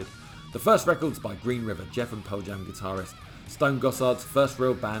recorded. The first record's by Green River, Jeff and Pearl Jam guitarist, Stone Gossard's first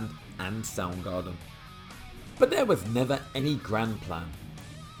real band, and Soundgarden. But there was never any grand plan.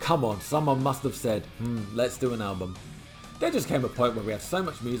 Come on, someone must have said, let's do an album. There just came a point where we had so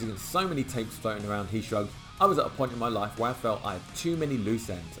much music and so many tapes floating around," he shrugged. "I was at a point in my life where I felt I had too many loose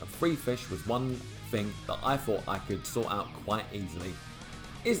ends, and Free Fish was one thing that I thought I could sort out quite easily.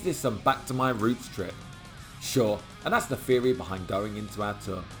 Is this some back to my roots trip? Sure, and that's the theory behind going into our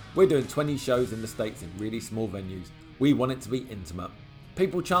tour. We're doing 20 shows in the States in really small venues. We want it to be intimate.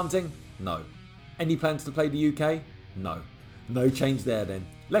 People chanting? No. Any plans to play the UK? No. No change there then.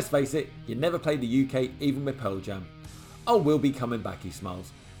 Let's face it, you never played the UK even with Pearl Jam. Oh, we'll be coming back," he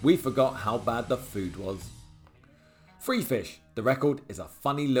smiles. "We forgot how bad the food was." Free Fish, the record, is a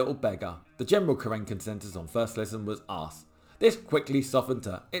funny little beggar. The general Kerrang consensus on first listen was arse. This quickly softened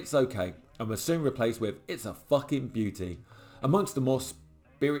to "it's okay" and was soon replaced with "it's a fucking beauty" amongst the more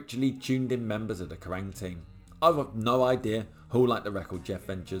spiritually tuned in members of the Kerrang team. I've got no idea who'll like the record, Jeff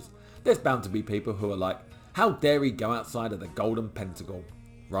ventures. There's bound to be people who are like, "How dare he go outside of the golden pentacle?"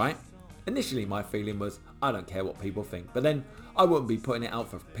 Right? Initially my feeling was, I don't care what people think, but then I wouldn't be putting it out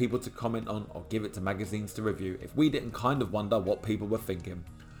for people to comment on or give it to magazines to review if we didn't kind of wonder what people were thinking.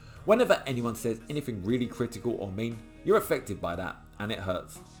 Whenever anyone says anything really critical or mean, you're affected by that, and it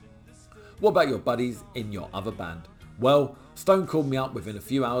hurts. What about your buddies in your other band? Well, Stone called me up within a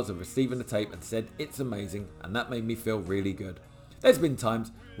few hours of receiving the tape and said it's amazing, and that made me feel really good. There's been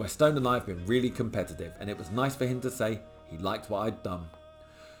times where Stone and I have been really competitive, and it was nice for him to say he liked what I'd done.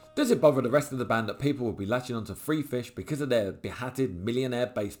 Does it bother the rest of the band that people will be latching onto Free Fish because of their behatted millionaire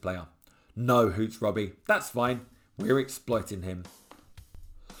bass player? No, hoots Robbie, that's fine, we're exploiting him.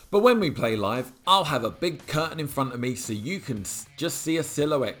 But when we play live, I'll have a big curtain in front of me so you can just see a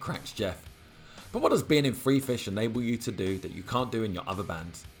silhouette, cracks Jeff. But what does being in Free Fish enable you to do that you can't do in your other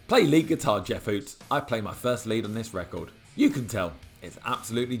bands? Play lead guitar, Jeff Hoots. I play my first lead on this record. You can tell, it's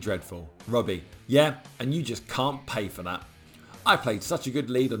absolutely dreadful. Robbie, yeah, and you just can't pay for that. I played such a good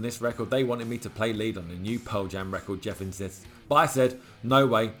lead on this record, they wanted me to play lead on the new Pearl Jam record, Jeff insists. But I said, no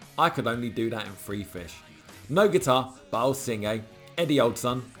way, I could only do that in Free Fish. No guitar, but I'll sing, eh? Eddie, old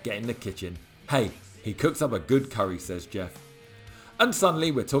son, get in the kitchen. Hey, he cooks up a good curry, says Jeff. And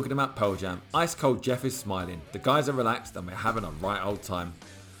suddenly we're talking about Pearl Jam. Ice cold Jeff is smiling. The guys are relaxed and we're having a right old time.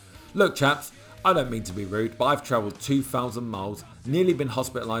 Look chaps, I don't mean to be rude, but I've travelled 2,000 miles, nearly been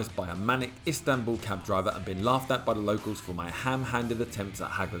hospitalised by a manic Istanbul cab driver and been laughed at by the locals for my ham-handed attempts at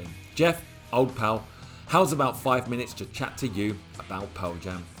haggling. Jeff, old pal, how's about 5 minutes to chat to you about Pearl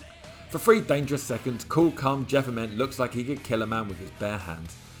Jam? For 3 dangerous seconds, cool, calm Jeff Ament looks like he could kill a man with his bare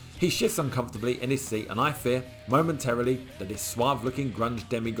hands. He shifts uncomfortably in his seat and I fear, momentarily, that this suave-looking grunge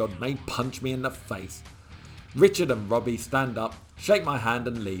demigod may punch me in the face. Richard and Robbie stand up, shake my hand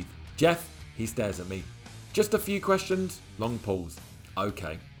and leave. Jeff, he stares at me. Just a few questions? Long pause.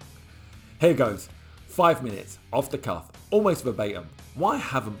 Okay. Here goes. 5 minutes, off the cuff, almost verbatim. Why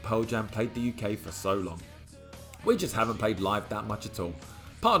haven't Pearl Jam played the UK for so long? We just haven't played live that much at all.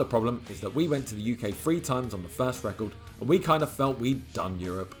 Part of the problem is that we went to the UK 3 times on the first record and we kind of felt we'd done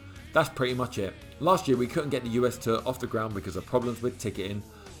Europe. That's pretty much it. Last year we couldn't get the US tour off the ground because of problems with ticketing,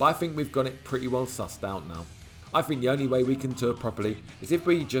 but I think we've got it pretty well sussed out now. I think the only way we can tour properly is if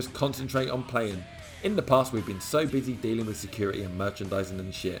we just concentrate on playing. In the past we've been so busy dealing with security and merchandising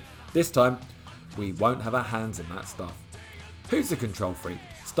and shit. This time, we won't have our hands in that stuff. Who's the control freak?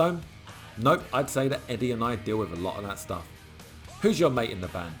 Stone? Nope, I'd say that Eddie and I deal with a lot of that stuff. Who's your mate in the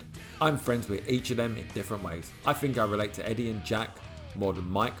band? I'm friends with each of them in different ways. I think I relate to Eddie and Jack more than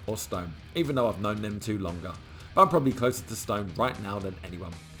Mike or Stone, even though I've known them two longer. But I'm probably closer to Stone right now than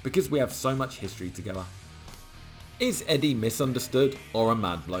anyone, because we have so much history together. Is Eddie misunderstood or a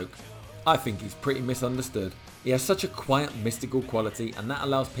mad bloke? I think he's pretty misunderstood. He has such a quiet, mystical quality and that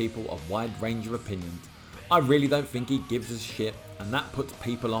allows people a wide range of opinions. I really don't think he gives a shit and that puts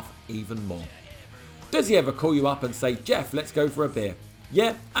people off even more. Does he ever call you up and say, Jeff, let's go for a beer?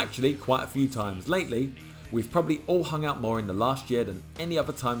 Yeah, actually quite a few times. Lately, we've probably all hung out more in the last year than any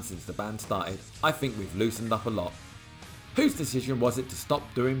other time since the band started. I think we've loosened up a lot. Whose decision was it to stop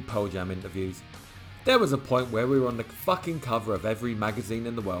doing Pearl Jam interviews? There was a point where we were on the fucking cover of every magazine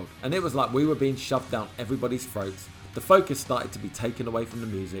in the world and it was like we were being shoved down everybody's throats. The focus started to be taken away from the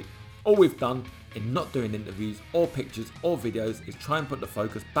music. All we've done in not doing interviews or pictures or videos is try and put the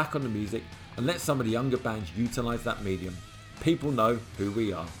focus back on the music and let some of the younger bands utilise that medium. People know who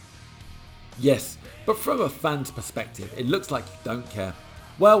we are. Yes, but from a fan's perspective, it looks like you don't care.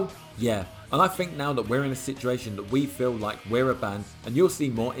 Well, yeah, and I think now that we're in a situation that we feel like we're a band and you'll see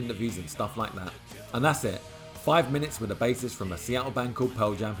more interviews and stuff like that. And that's it. 5 minutes with a bassist from a Seattle band called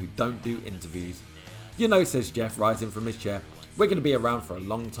Pearl Jam who don't do interviews. You know, says Jeff, rising from his chair, we're going to be around for a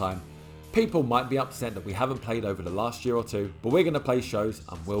long time. People might be upset that we haven't played over the last year or two, but we're going to play shows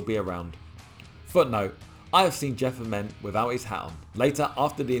and we'll be around. Footnote, I have seen Jeff Ament without his hat on. Later,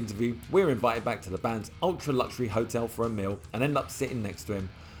 after the interview, we're invited back to the band's ultra luxury hotel for a meal and end up sitting next to him.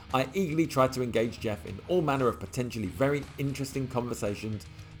 I eagerly try to engage Jeff in all manner of potentially very interesting conversations,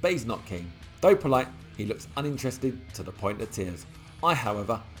 but he's not keen. Though polite, he looks uninterested to the point of tears. I,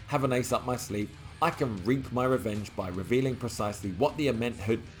 however, have an ace up my sleeve. I can wreak my revenge by revealing precisely what the Ament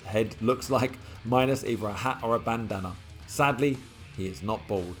head looks like, minus either a hat or a bandana. Sadly, he is not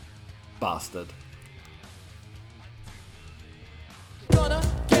bald. Bastard. Gonna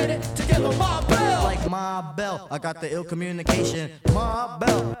get it together, my bell. Like my bell, I got the ill communication. My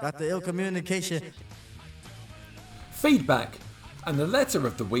bell, got the ill communication. Feedback, and the letter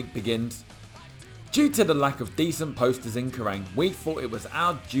of the week begins. Due to the lack of decent posters in Kerrang, we thought it was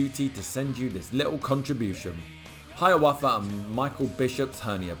our duty to send you this little contribution. Hiawatha and Michael Bishop's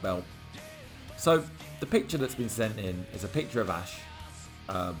hernia belt. So, the picture that's been sent in is a picture of Ash,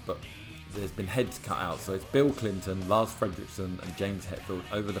 but there's been heads cut out. So it's Bill Clinton, Lars Fredriksson and James Hetfield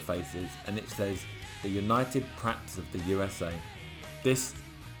over the faces, and it says, the United Prats of the USA. This,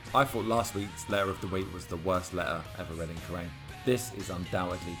 I thought last week's letter of the week was the worst letter ever read in Kerrang. This is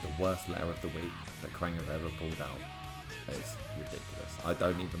undoubtedly the worst letter of the week that Kerrang have ever pulled out. It's ridiculous. I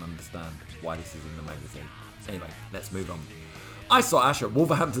don't even understand why this is in the magazine. Anyway, let's move on. I saw Ash at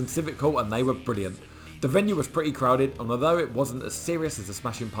Wolverhampton Civic Hall and they were brilliant. The venue was pretty crowded, and although it wasn't as serious as the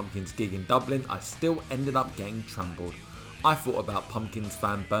Smashing Pumpkins gig in Dublin, I still ended up getting trampled. I thought about Pumpkins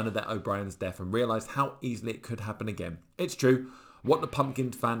fan Bernadette O'Brien's death and realised how easily it could happen again. It's true, what the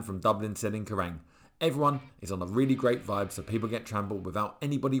Pumpkins fan from Dublin said in Kerrang. Everyone is on a really great vibe, so people get trampled without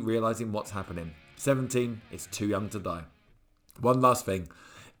anybody realising what's happening. 17 is too young to die. One last thing.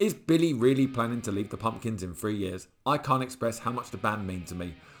 Is Billy really planning to leave the Pumpkins in 3 years? I can't express how much the band mean to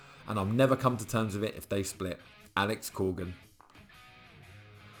me, and I'll never come to terms with it if they split. Alex Corgan.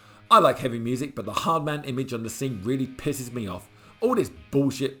 I like heavy music, but the hardman image on the scene really pisses me off. All this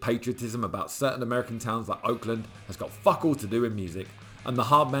bullshit patriotism about certain American towns like Oakland has got fuck all to do with music, and the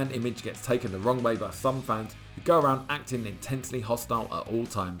hardman image gets taken the wrong way by some fans who go around acting intensely hostile at all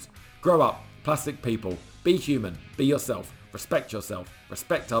times. Grow up, plastic people, be human, be yourself, respect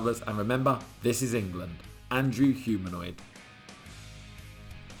others, and remember, this is England. Andrew Humanoid.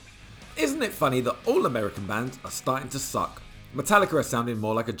 Isn't it funny that all American bands are starting to suck? Metallica are sounding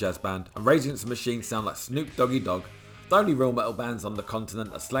more like a jazz band, and Rage Against the Machine sound like Snoop Doggy Dogg. The only real metal bands on the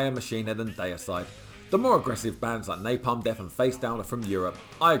continent are Slayer, Machine Head and Deicide. The more aggressive bands like Napalm Death and Face Down are from Europe.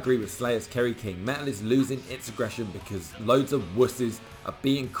 I agree with Slayer's Kerry King. Metal is losing its aggression because loads of wusses are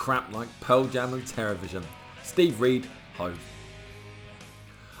being crap like Pearl Jam and Terrorvision. Steve Reed, Hove.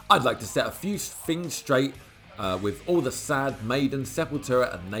 I'd like to set a few things straight with all the sad Maiden,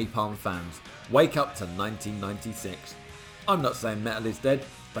 Sepultura and Napalm fans. Wake up to 1996. I'm not saying metal is dead,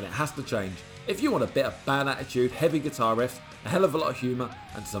 but it has to change. If you want a bit of bad attitude, heavy guitar riffs, a hell of a lot of humour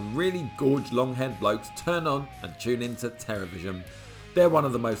and some really gorge long-haired blokes, turn on and tune into Terrorvision. They're one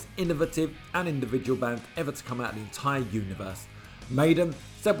of the most innovative and individual bands ever to come out of the entire universe. Maiden,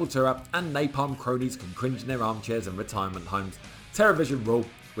 Sepultura and Napalm cronies can cringe in their armchairs and retirement homes. Terrorvision rule,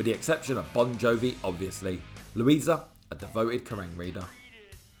 with the exception of Bon Jovi obviously. Louisa, a devoted Kerrang reader.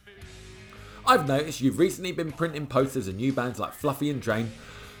 I've noticed you've recently been printing posters of new bands like Fluffy and Drain,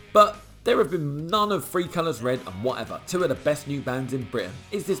 but there have been none of Three Colours Red and whatever, two of the best new bands in Britain.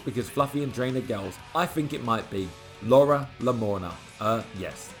 Is this because Fluffy and Drain are girls? I think it might be. Laura Lamorna.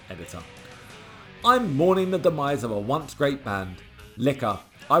 Yes, editor. I'm mourning the demise of a once great band. Liquor.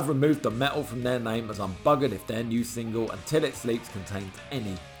 I've removed the metal from their name as I'm buggered if their new single, Until It Sleeps, contains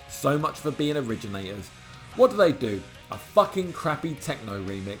any. So much for being originators. What do? A fucking crappy techno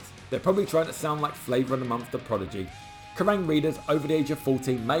remix. They're probably trying to sound like Flavour of the Month The Prodigy. Kerrang readers over the age of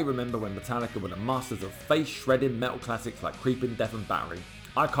 14 may remember when Metallica were the masters of face-shredding metal classics like Creeping Death and Battery.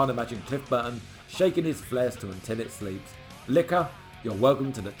 I can't imagine Cliff Burton shaking his flares to Until It Sleeps. Liquor, you're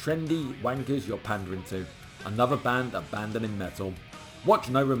welcome to the trendy wankers you're pandering to. Another band abandoning metal. Watch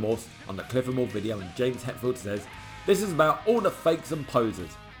No Remorse on the Cliff and More video, and James Hetfield says, "This is about all the fakes and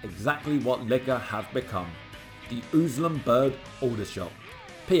posers, exactly what Liquor have become. The Oozlem Bird Aldershot.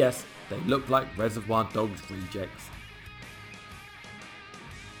 P.S. They look like Reservoir Dogs rejects."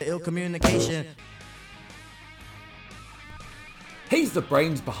 Ill communication. He's the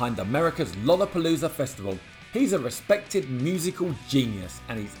brains behind America's Lollapalooza Festival. He's a respected musical genius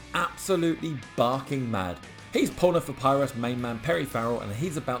and he's absolutely barking mad. He's Pornopapyrus main man Perry Farrell, and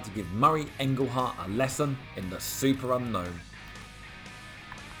he's about to give Murray Engelhart a lesson in the super unknown.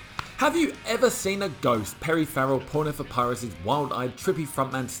 Have you ever seen a ghost? Perry Farrell, Pornopapyrus' wild-eyed, trippy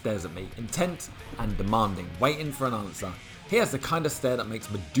frontman stares at me, intent and demanding, waiting for an answer. He has the kind of stare that makes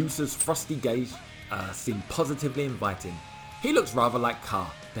Medusa's frosty gaze seem positively inviting. He looks rather like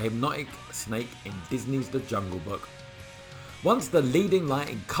Kaa, the hypnotic snake in Disney's The Jungle Book. Once the leading light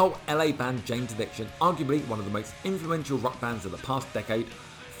in cult LA band Jane's Addiction, arguably one of the most influential rock bands of the past decade,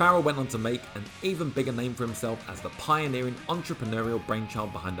 Farrell went on to make an even bigger name for himself as the pioneering entrepreneurial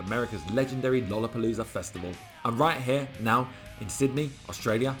brainchild behind America's legendary Lollapalooza Festival. And right here, now, in Sydney,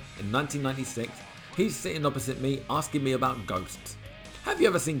 Australia, in 1996, he's sitting opposite me asking me about ghosts. Have you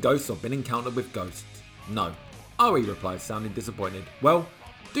ever seen ghosts or been encountered with ghosts? No. Oh, he replies, sounding disappointed. Well,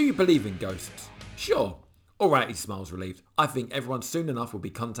 do you believe in ghosts? Sure. Alright, he smiles relieved. I think everyone soon enough will be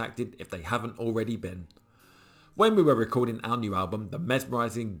contacted if they haven't already been. When we were recording our new album, The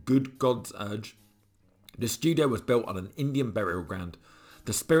Mesmerising Good God's Urge, the studio was built on an Indian burial ground.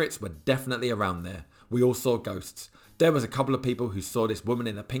 The spirits were definitely around there. We all saw ghosts. There was a couple of people who saw this woman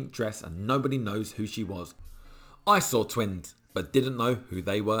in a pink dress and nobody knows who she was. I saw twins, but didn't know who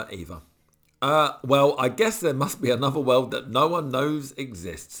they were either. Well, I guess there must be another world that no one knows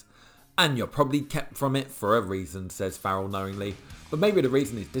exists. And you're probably kept from it for a reason, says Farrell knowingly. But maybe the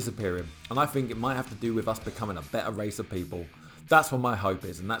reason is disappearing, and I think it might have to do with us becoming a better race of people. That's what my hope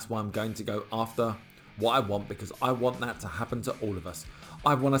is, and that's why I'm going to go after what I want, because I want that to happen to all of us.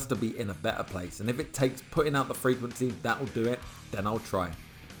 I want us to be in a better place, and if it takes putting out the frequency that'll do it, then I'll try.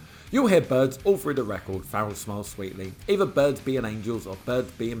 You'll hear birds all through the record, Farrell smiles sweetly. Either birds being angels or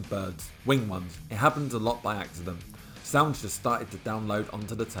birds being birds, wing ones. It happens a lot by accident. Sounds just started to download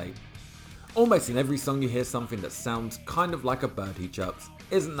onto the tape. Almost in every song you hear something that sounds kind of like a bird, he chirps.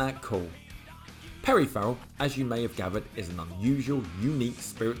 Isn't that cool? Perry Farrell, as you may have gathered, is an unusual, unique,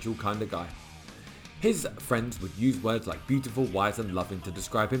 spiritual kind of guy. His friends would use words like beautiful, wise and loving to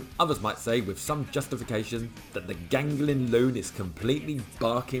describe him. Others might say, with some justification, that the gangling loon is completely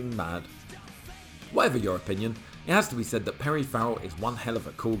barking mad. Whatever your opinion, it has to be said that Perry Farrell is one hell of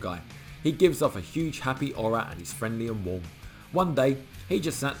a cool guy. He gives off a huge happy aura and is friendly and warm. One day, he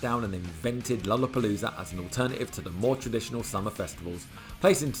just sat down and invented Lollapalooza as an alternative to the more traditional summer festivals,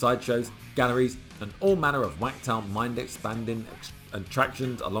 placing sideshows, galleries and all manner of whacked out mind-expanding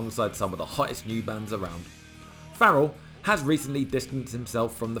attractions alongside some of the hottest new bands around. Farrell has recently distanced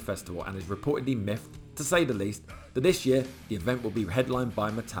himself from the festival and is reportedly miffed, to say the least, that this year the event will be headlined by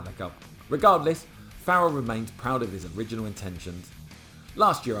Metallica. Regardless, Farrell remains proud of his original intentions.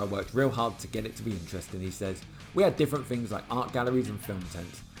 Last year I worked real hard to get it to be interesting, he says. We had different things like art galleries and film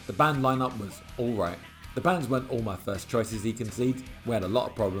tents. The band lineup was alright. The bands weren't all my first choices, he concedes. We had a lot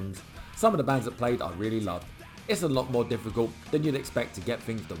of problems. Some of the bands that played I really loved. It's a lot more difficult than you'd expect to get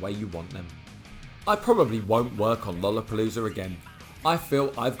things the way you want them. I probably won't work on Lollapalooza again. I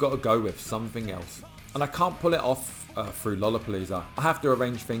feel I've got to go with something else. And I can't pull it off through Lollapalooza. I have to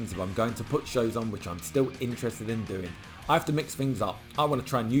arrange things if I'm going to put shows on which I'm still interested in doing. I have to mix things up. I want to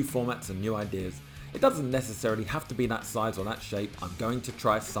try new formats and new ideas. It doesn't necessarily have to be that size or that shape. I'm going to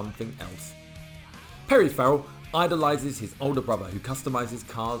try something else. Perry Farrell idolises his older brother who customises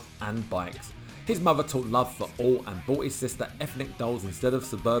cars and bikes. His mother taught love for all and bought his sister ethnic dolls instead of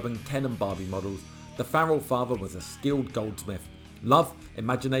suburban Ken and Barbie models. The Farrell father was a skilled goldsmith. Love,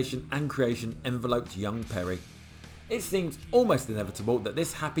 imagination and creation enveloped young Perry. It seems almost inevitable that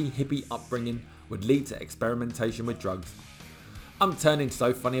this happy hippie upbringing would lead to experimentation with drugs. I'm turning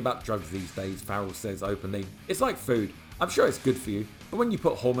so funny about drugs these days, Farrell says openly. It's like food. I'm sure it's good for you, but when you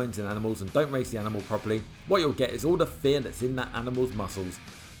put hormones in animals and don't raise the animal properly, what you'll get is all the fear that's in that animal's muscles.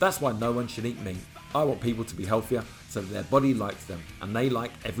 That's why no one should eat meat. I want people to be healthier so that their body likes them and they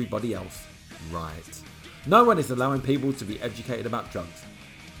like everybody else. Right. No one is allowing people to be educated about drugs.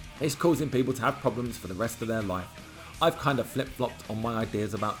 It's causing people to have problems for the rest of their life. I've kind of flip-flopped on my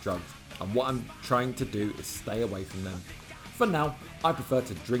ideas about drugs, and what I'm trying to do is stay away from them. For now, I prefer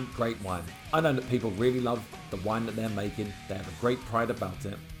to drink great wine. I know that people really love the wine that they're making. They have a great pride about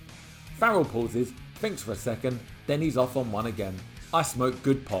it. Farrell pauses, thinks for a second, then he's off on one again. I smoke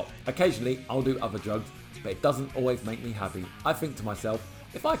good pot. Occasionally, I'll do other drugs, but it doesn't always make me happy. I think to myself,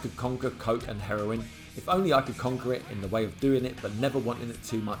 if I could conquer coke and heroin, if only I could conquer it in the way of doing it but never wanting it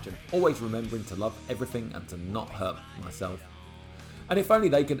too much and always remembering to love everything and to not hurt myself. And if only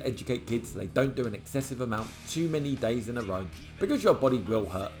they can educate kids so they don't do an excessive amount too many days in a row, because your body will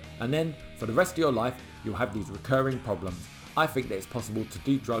hurt, and then for the rest of your life you'll have these recurring problems. I think that it's possible to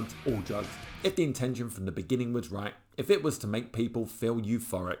do drugs, all drugs, if the intention from the beginning was right, if it was to make people feel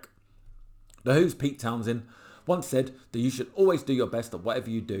euphoric. The Who's Pete Townsend once said that you should always do your best at whatever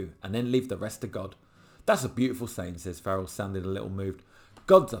you do and then leave the rest to God. That's a beautiful saying, says Farrell, sounding a little moved.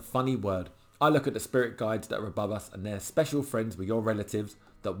 God's a funny word. I look at the spirit guides that are above us and they're special friends with your relatives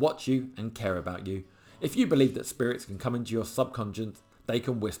that watch you and care about you. If you believe that spirits can come into your subconscious, they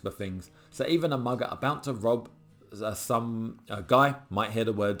can whisper things. So even a mugger about to rob some guy might hear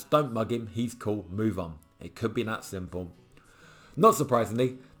the words, "Don't mug him, he's cool, move on." It could be that simple. Not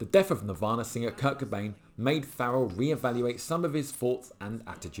surprisingly, the death of Nirvana singer Kurt Cobain made Farrell reevaluate some of his thoughts and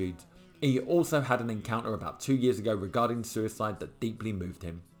attitudes. He also had an encounter about 2 years ago regarding suicide that deeply moved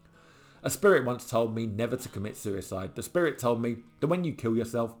him. A spirit once told me never to commit suicide. The spirit told me that when you kill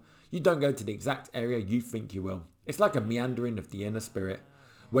yourself, you don't go to the exact area you think you will. It's like a meandering of the inner spirit,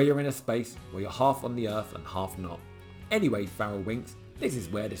 where you're in a space where you're half on the earth and half not. Anyway, Farrell winks, this is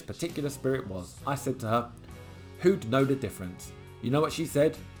where this particular spirit was. I said to her, who'd know the difference? You know what she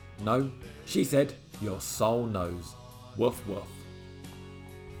said? No. She said, your soul knows. Woof woof.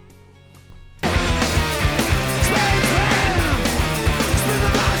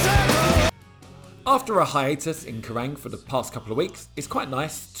 After a hiatus in Kerrang for the past couple of weeks, it's quite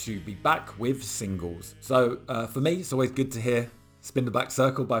nice to be back with singles. So for me, it's always good to hear Spin the Black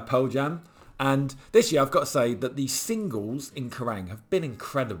Circle by Pearl Jam. And this year, I've got to say that the singles in Kerrang have been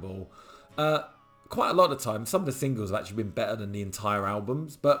incredible. Quite a lot of times, some of the singles have actually been better than the entire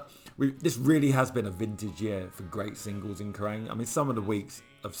albums. But this really has been a vintage year for great singles in Kerrang. I mean, some of the weeks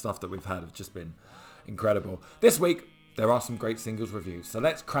of stuff that we've had have just been incredible. This week, there are some great singles reviews. So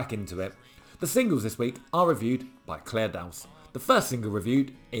let's crack into it. The singles this week are reviewed by Claire Dowse. The first single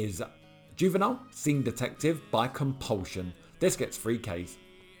reviewed is Juvenile Scene Detective by Compulsion. This gets 3Ks.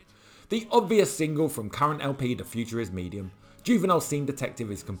 The obvious single from current LP The Future is Medium. Juvenile Scene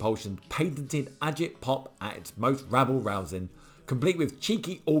Detective is Compulsion's patented agit pop at its most rabble-rousing, complete with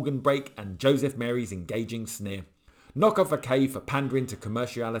cheeky organ break and Joseph Mary's engaging sneer. Knock off a K for pandering to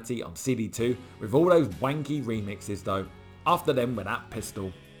commerciality on CD2 with all those wanky remixes though. After them went at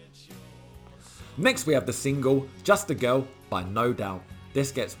Pistol. Next we have the single Just a Girl by No Doubt.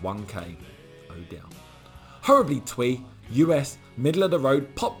 This gets 1K. Oh dear. Horribly twee, US, middle of the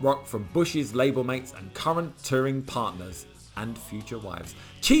road pop rock from Bush's label mates and current touring partners and future wives.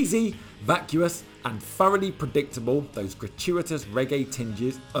 Cheesy, vacuous and thoroughly predictable, those gratuitous reggae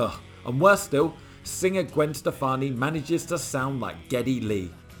tinges, and worse still, singer Gwen Stefani manages to sound like Geddy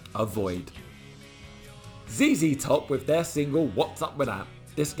Lee. Avoid. ZZ Top with their single What's Up With That.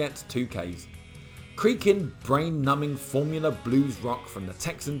 This gets 2Ks. Creaking, brain-numbing formula blues rock from the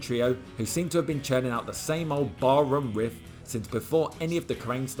Texan trio who seem to have been churning out the same old barroom riff since before any of the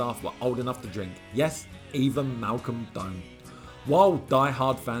Kerrang staff were old enough to drink. Yes, even Malcolm Dome. While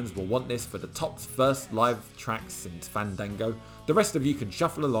die-hard fans will want this for the Top's first live track since Fandango, the rest of you can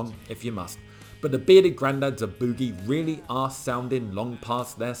shuffle along if you must. But the bearded granddads of Boogie really are sounding long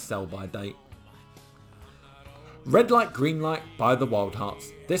past their sell-by date. Red Light Green Light by the Wild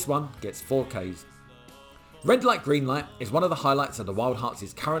Hearts. This one gets 4Ks. Red Light Green Light is one of the highlights of the Wild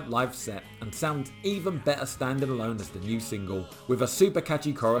Hearts' current live set and sounds even better standing alone as the new single, with a super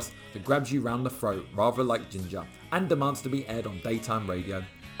catchy chorus that grabs you round the throat rather like ginger and demands to be aired on daytime radio.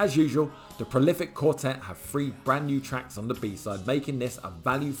 As usual, the prolific quartet have 3 brand new tracks on the B-side, making this a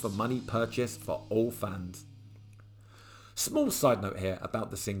value for money purchase for all fans. Small side note here about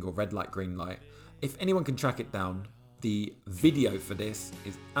the single Red Light Green Light. If anyone can track it down, the video for this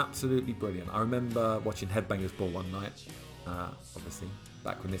is absolutely brilliant. I remember watching Headbangers Ball one night, obviously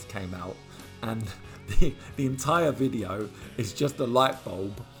back when this came out, and the entire video is just a light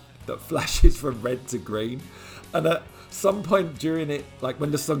bulb that flashes from red to green. And at some point during it, like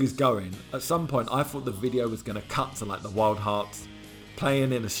when the song is going, at some point I thought the video was going to cut to like the Wild Hearts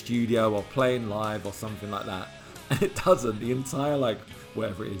playing in a studio or playing live or something like that. And it doesn't. The entire like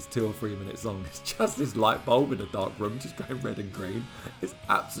whatever it is, 2 or 3 minutes long, it's just this light bulb in a dark room just going red and green. It's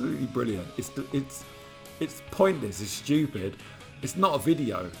absolutely brilliant. It's pointless, it's stupid. It's not a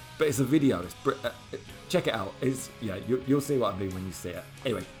video, but it's a video. Check it out. You'll see what I mean when you see it.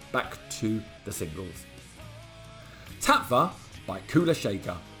 Anyway, back to the singles. Tatva by Kula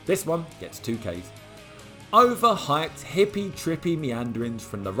Shaker. This one gets 2Ks. Overhyped, hippie, trippy meanderings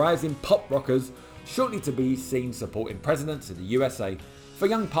from the rising pop rockers, shortly to be seen supporting presidents of the USA. For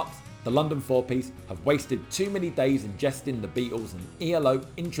young pups, the London 4-piece have wasted too many days ingesting the Beatles and ELO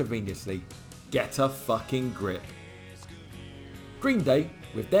intravenously. Get a fucking grip. Green Day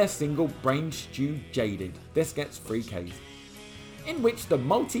with their single Brain Stew Jaded. This gets 3Ks. In which the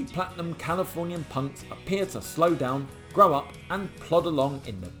multi-platinum Californian punks appear to slow down, grow up and plod along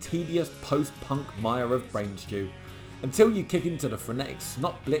in the tedious post-punk mire of Brain Stew, until you kick into the frenetic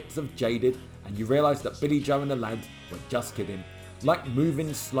snot blitz of Jaded and you realise that Billy Joe and the lads were just kidding, like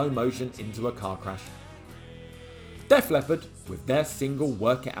moving slow motion into a car crash. Def Leppard with their single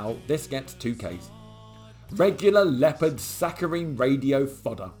Work It Out. This gets 2Ks. Regular Leopard saccharine radio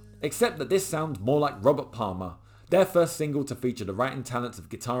fodder, except that this sounds more like Robert Palmer. Their first single to feature the writing talents of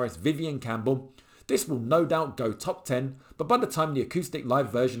guitarist Vivian Campbell. This will no doubt go top 10, but by the time the acoustic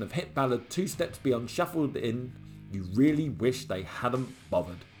live version of hit ballad 2 Steps Beyond shuffled in, you really wish they hadn't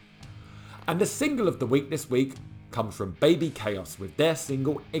bothered. And the single of the week this week comes from Baby Chaos with their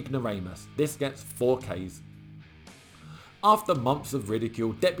single Ignoramus. This gets 4Ks. After months of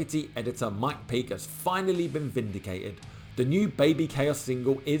ridicule, Deputy Editor Mike Peake has finally been vindicated. The new Baby Chaos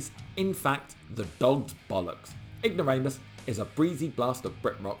single is, in fact, the dog's bollocks. Ignoramus is a breezy blast of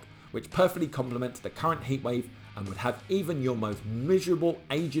Brit rock, which perfectly complements the current heatwave and would have even your most miserable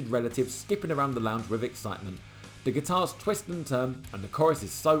aged relative skipping around the lounge with excitement. The guitars twist and turn, and the chorus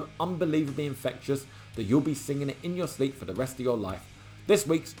is so unbelievably infectious that you'll be singing it in your sleep for the rest of your life. This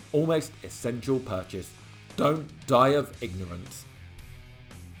week's almost essential purchase. Don't die of ignorance.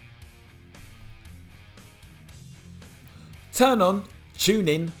 Turn on, tune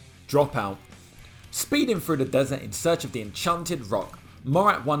in, drop out. Speeding through the desert in search of the enchanted rock,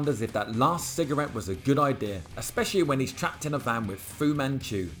 Morat wonders if that last cigarette was a good idea, especially when he's trapped in a van with Fu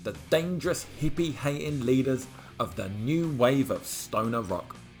Manchu, the dangerous hippie-hating leaders of the new wave of stoner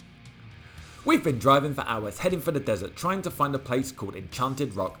rock. We've been driving for hours heading for the desert trying to find a place called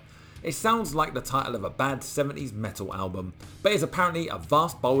Enchanted Rock. It sounds like the title of a bad 70s metal album, but is apparently a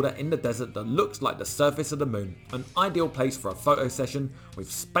vast boulder in the desert that looks like the surface of the moon, an ideal place for a photo session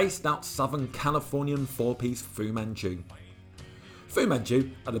with spaced out Southern Californian 4-piece Fu Manchu. Fu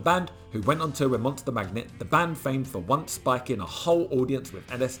Manchu are the band who went on tour with Monster Magnet, the band famed for once spiking a whole audience with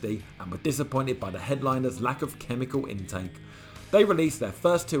LSD and were disappointed by the headliner's lack of chemical intake. They released their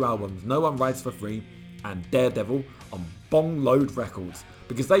first 2 albums, No One Rides for Free and Daredevil, on Bong Load Records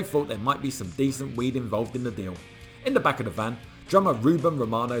because they thought there might be some decent weed involved in the deal. In the back of the van, drummer Ruben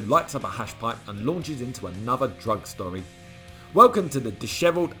Romano lights up a hash pipe and launches into another drug story. Welcome to the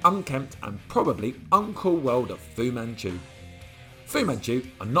dishevelled, unkempt and probably uncool world of Fu Manchu. Fu Manchu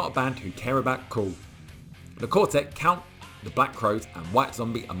are not a band who care about cool. The quartet count the Black Crowes and White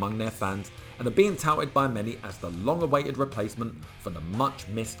Zombie among their fans and are being touted by many as the long-awaited replacement for the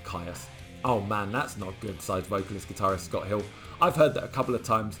much-missed Caius. Oh man, that's not good, sighs vocalist guitarist Scott Hill. I've heard that a couple of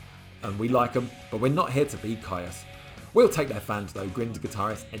times and we like them, but we're not here to be Caius. We'll take their fans though, grins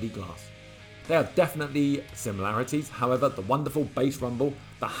guitarist Eddie Glass. There are definitely similarities, however, the wonderful bass rumble,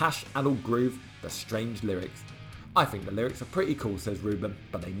 the hash-addled groove, the strange lyrics. I think the lyrics are pretty cool, says Ruben,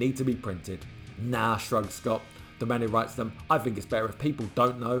 but they need to be printed. Nah, shrugs Scott, the man who writes them. I think it's better if people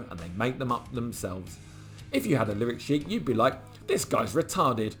don't know and they make them up themselves. If you had a lyric sheet, you'd be like, this guy's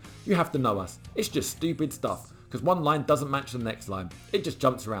retarded. You have to know us. It's just stupid stuff, because one line doesn't match the next line. It just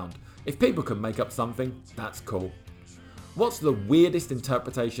jumps around. If people can make up something, that's cool. What's the weirdest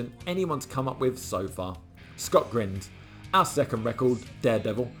interpretation anyone's come up with so far? Scott grins. Our second record,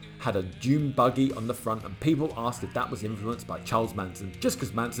 Daredevil, had a dune buggy on the front and people asked if that was influenced by Charles Manson, just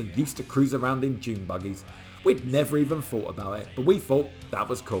because Manson used to cruise around in dune buggies. We'd never even thought about it, but we thought that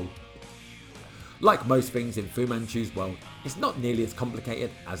was cool. Like most things in Fu Manchu's world, it's not nearly as complicated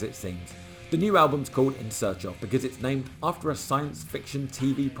as it seems. The new album's called In Search Of because it's named after a science fiction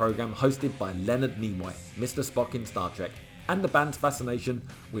TV program hosted by Leonard Nimoy, Mr. Spock in Star Trek, and the band's fascination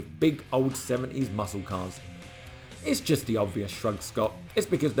with big old 70s muscle cars. It's just the obvious, shrugs Scott. It's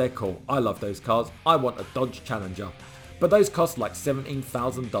because they're cool. I love those cars. I want a Dodge Challenger. But those cost like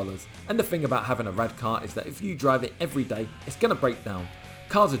 $17,000. And the thing about having a rad car is that if you drive it every day, it's going to break down.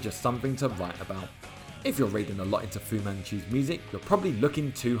 Cars are just something to write about. If you're reading a lot into Fu Manchu's music, you're probably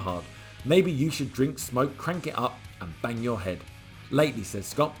looking too hard. Maybe you should drink, smoke, crank it up and bang your head. Lately, says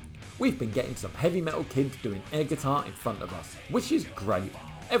Scott, we've been getting some heavy metal kids doing air guitar in front of us, which is great.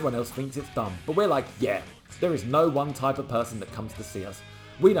 Everyone else thinks it's dumb, but we're like, yeah, there is no one type of person that comes to see us.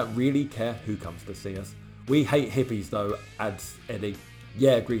 We don't really care who comes to see us. We hate hippies though, adds Eddie.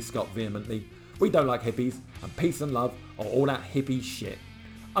 Yeah, agrees Scott vehemently. We don't like hippies, and peace and love are all that hippie shit.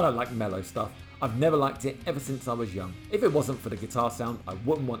 I don't like mellow stuff. I've never liked it ever since I was young. If it wasn't for the guitar sound, I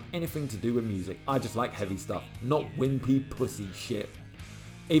wouldn't want anything to do with music. I just like heavy stuff, not wimpy pussy shit.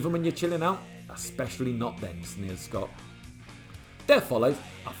 Even when you're chilling out, especially not then, sneers Scott. There follows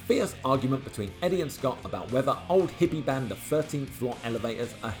a fierce argument between Eddie and Scott about whether old hippie band The 13th Floor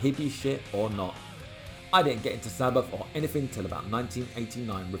Elevators are hippie shit or not. I didn't get into Sabbath or anything till about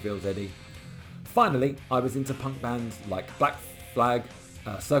 1989, reveals Eddie. Finally, I was into punk bands like Black Flag,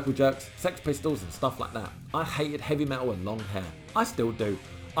 Circle Jerks, Sex Pistols and stuff like that. I hated heavy metal and long hair. I still do.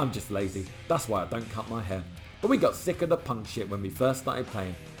 I'm just lazy. That's why I don't cut my hair. But we got sick of the punk shit when we first started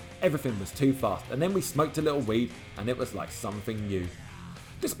playing. Everything was too fast, and then we smoked a little weed and it was like something new.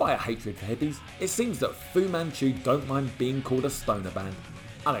 Despite a hatred for hippies, it seems that Fu Manchu don't mind being called a stoner band.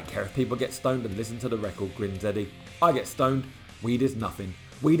 I don't care if people get stoned and listen to the record, grins Eddie. I get stoned, weed is nothing.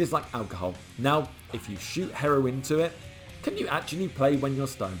 Weed is like alcohol. Now, if you shoot heroin to it, can you actually play when you're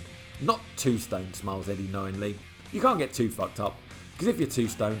stoned? Not too stoned, smiles Eddie knowingly. You can't get too fucked up, because if you're too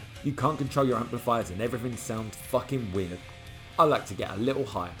stoned, you can't control your amplifiers and everything sounds fucking weird. I like to get a little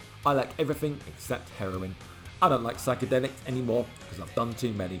high. I like everything except heroin. I don't like psychedelics anymore because I've done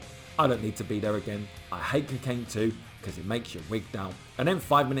too many. I don't need to be there again. I hate cocaine too because it makes you wigged out. And then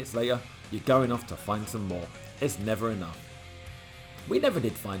 5 minutes later, you're going off to find some more. It's never enough. We never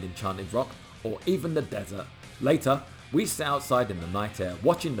did find Enchanted Rock or even the desert. Later, we sat outside in the night air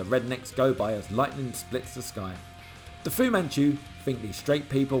watching the rednecks go by as lightning splits the sky. The Fu Manchu think these straight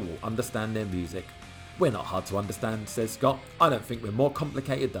people will understand their music. We're not hard to understand, says Scott. I don't think we're more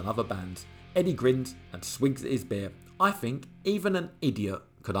complicated than other bands. Eddie grins and swigs at his beer. I think even an idiot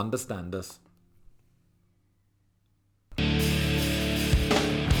could understand us.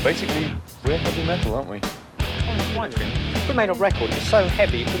 Basically, we're heavy metal, aren't we? I was wondering, we made a record that's so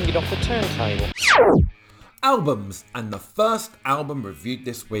heavy you couldn't get off the turntable. Albums, and the first album reviewed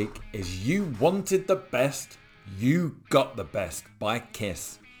this week is You Wanted the Best, You Got the Best by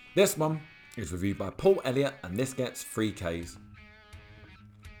Kiss. This one is reviewed by Paul Elliott and this gets 3 Ks.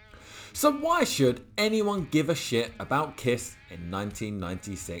 So why should anyone give a shit about Kiss in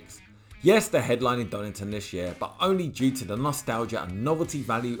 1996? Yes, they're headlining Donington this year, but only due to the nostalgia and novelty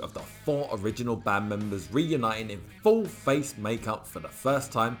value of the 4 original band members reuniting in full face makeup for the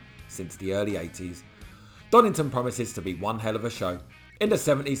first time since the early 80s. Donington promises to be one hell of a show. In the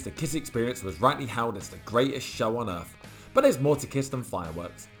 70s, the Kiss experience was rightly hailed as the greatest show on earth, but there's more to Kiss than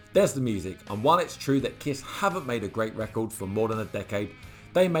fireworks. There's the music, and while it's true that Kiss haven't made a great record for more than a decade,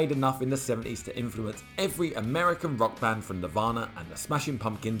 they made enough in the 70s to influence every American rock band from Nirvana and the Smashing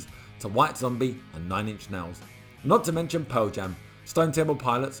Pumpkins to White Zombie and 9 Inch Nails. Not to mention Pearl Jam, Stone Temple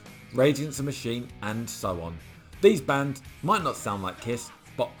Pilots, Rage Against the Machine, and so on. These bands might not sound like Kiss,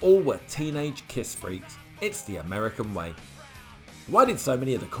 but all were teenage Kiss freaks. It's the American way. Why did so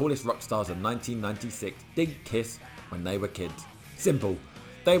many of the coolest rock stars of 1996 dig Kiss when they were kids? Simple.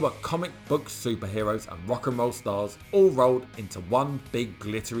 They were comic book superheroes and rock and roll stars all rolled into one big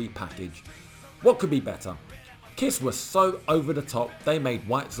glittery package. What could be better? Kiss was so over the top they made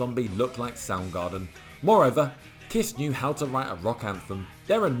White Zombie look like Soundgarden. Moreover, Kiss knew how to write a rock anthem.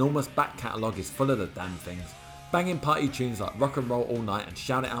 Their enormous back catalogue is full of the damn things. Banging party tunes like Rock and Roll All Night and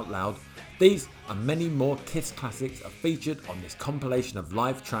Shout It Out Loud. These and many more Kiss classics are featured on this compilation of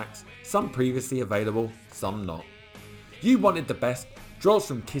live tracks, some previously available, some not. You Wanted the Best draws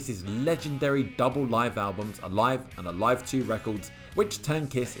from Kiss's legendary double live albums Alive and Alive 2 records, which turned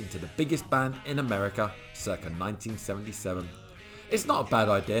Kiss into the biggest band in America circa 1977. It's not a bad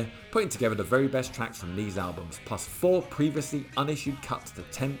idea putting together the very best tracks from these albums, plus 4 previously unissued cuts to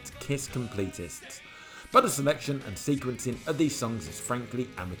tempt Kiss completists. But the selection and sequencing of these songs is frankly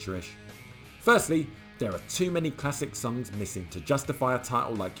amateurish. Firstly, there are too many classic songs missing to justify a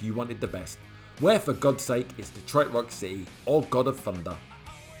title like You Wanted the Best. Where for God's sake is Detroit Rock City or God of Thunder?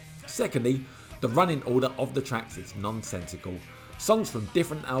 Secondly, the running order of the tracks is nonsensical. Songs from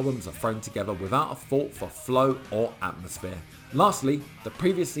different albums are thrown together without a thought for flow or atmosphere. Lastly, the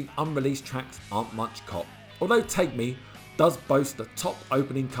previously unreleased tracks aren't much cop. Although Take Me does boast the top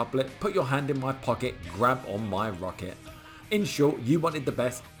opening couplet, Put Your Hand in My Pocket, Grab on My Rocket. In short, You Wanted the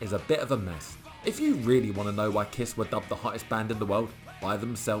Best is a bit of a mess. If you really want to know why Kiss were dubbed the hottest band in the world, by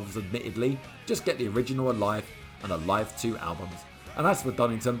themselves admittedly, just get the original Alive and Alive 2 albums. And as for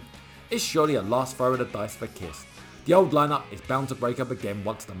Donington, it's surely a last throw of the dice for Kiss. The old lineup is bound to break up again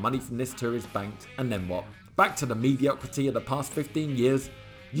once the money from this tour is banked, and then what? Back to the mediocrity of the past 15 years?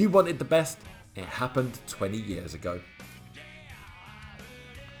 You Wanted the Best? It happened 20 years ago.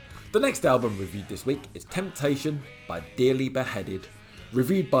 The next album reviewed this week is Temptation by Dearly Beheaded.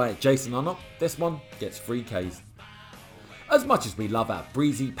 Reviewed by Jason Arnott, this one gets 3 Ks. As much as we love our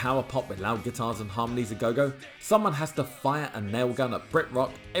breezy power pop with loud guitars and harmonies a go-go, someone has to fire a nail gun at Brit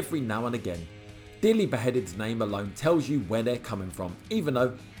rock every now and again. Dearly Beheaded's name alone tells you where they're coming from, even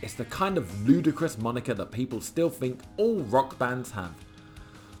though it's the kind of ludicrous moniker that people still think all rock bands have.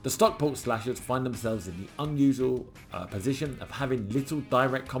 The Stockport Slashers find themselves in the unusual position of having little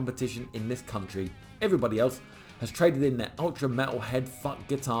direct competition in this country. Everybody else has traded in their ultra metal head fuck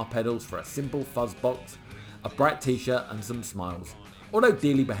guitar pedals for a simple fuzz box, a bright t-shirt and some smiles. Although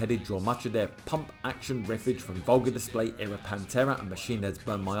Dearly Beheaded draw much of their pump action riffage from Vulgar Display era Pantera and Machine Head's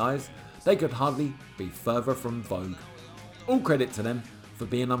Burn My Eyes, they could hardly be further from vogue. All credit to them for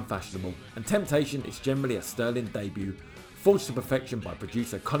being unfashionable, and Temptation is generally a sterling debut, forged to perfection by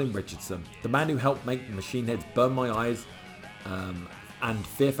producer Colin Richardson, the man who helped make Machine Head's Burn My Eyes and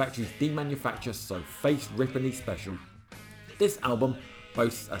Fear Factory's Demanufacture so face-rippingly special. This album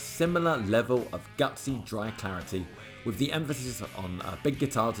boasts a similar level of gutsy, dry clarity, with the emphasis on big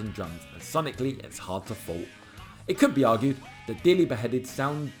guitars and drums, and sonically it's hard to fault. It could be argued that Dearly Beheaded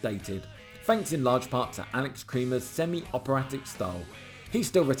sound dated, thanks in large part to Alex Creamer's semi-operatic style. He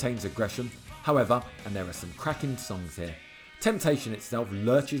still retains aggression, however, and there are some cracking songs here. Temptation itself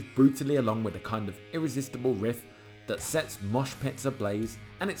lurches brutally along with a kind of irresistible riff that sets mosh pits ablaze,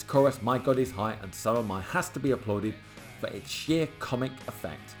 and its chorus My God Is High and So Am I has to be applauded for its sheer comic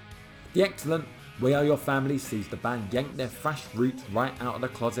effect. The excellent We Are Your Family sees the band yank their thrash roots right out of the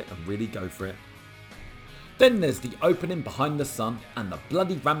closet and really go for it. Then there's the opening Behind the Sun and the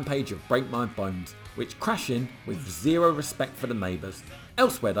bloody rampage of Break My Bones, which crash in with zero respect for the neighbours.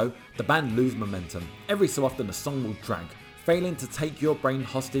 Elsewhere though, the band lose momentum. Every so often the song will drag, failing to take your brain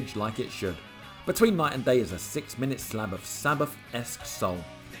hostage like it should. Between Night and Day is a 6-minute slab of Sabbath-esque soul,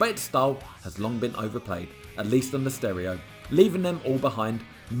 but its style has long been overplayed, at least on the stereo. Leaving Them All Behind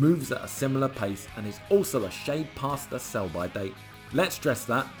moves at a similar pace and is also a shade past the sell-by date. Let's stress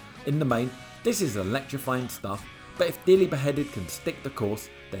that, in the main, this is electrifying stuff, but if Dearly Beheaded can stick the course,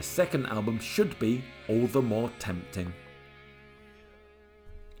 their second album should be all the more tempting.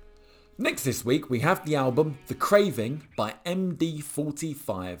 Next this week we have the album The Craving by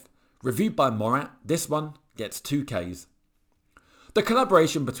MD45. Reviewed by Morat, this one gets 2Ks. The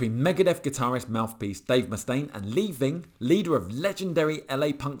collaboration between Megadeth guitarist mouthpiece Dave Mustaine and Lee Ving, leader of legendary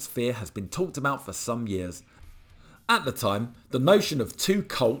LA punk Sphere, has been talked about for some years. At the time, the notion of two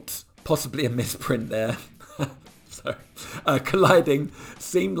cults, possibly a misprint there, colliding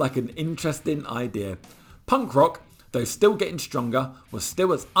seemed like an interesting idea. Punk rock, though still getting stronger, was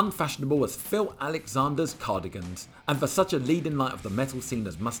still as unfashionable as Phil Alexander's cardigans, and for such a leading light of the metal scene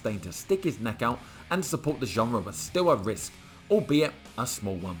as Mustaine to stick his neck out and support the genre was still a risk, albeit a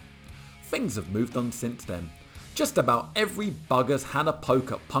small one. Things have moved on since then. Just about every bugger's had a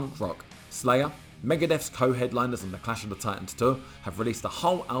poke at punk rock. Slayer, Megadeth's co-headliners on the Clash of the Titans tour, have released a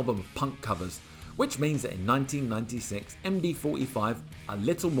whole album of punk covers, which means that in 1996, MD45 a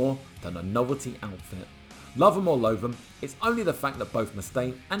little more than a novelty outfit. Love them or loathe them, it's only the fact that both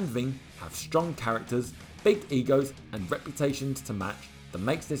Mustaine and Ving have strong characters, big egos and reputations to match that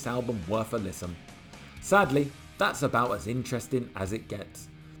makes this album worth a listen. Sadly, that's about as interesting as it gets.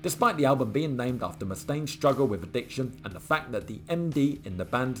 Despite the album being named after Mustaine's struggle with addiction and the fact that the MD in the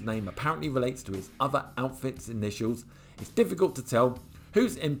band's name apparently relates to his other outfit's initials, it's difficult to tell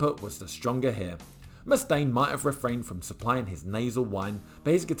whose input was the stronger here. Mustaine might have refrained from supplying his nasal whine,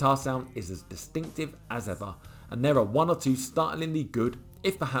 but his guitar sound is as distinctive as ever, and there are one or two startlingly good,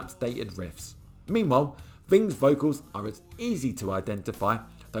 if perhaps dated riffs. Meanwhile, Ving's vocals are as easy to identify,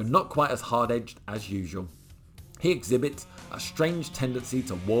 though not quite as hard-edged as usual. He exhibits a strange tendency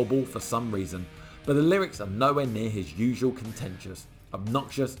to warble for some reason, but the lyrics are nowhere near his usual contentious,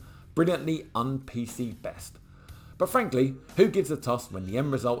 obnoxious, brilliantly un-PC best. But frankly, who gives a toss when the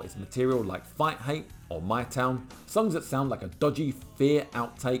end result is material like Fight Hate or My Town, songs that sound like a dodgy Fear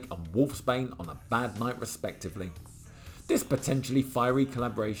outtake and Wolfsbane on a Bad Night respectively. This potentially fiery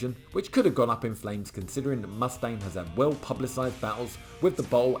collaboration, which could have gone up in flames considering that Mustaine has had well publicised battles with the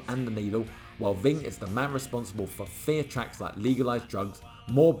bottle and the needle, while Ving is the man responsible for Fear tracks like Legalised Drugs,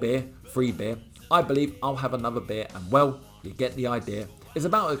 More Beer, Free Beer, I Believe I'll Have Another Beer, and well, you get the idea, is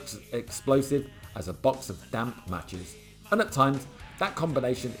about as explosive as a box of damp matches. And at times, that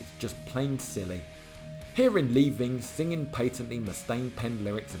combination is just plain silly. Hearing Lee Ving singing patently Mustaine-penned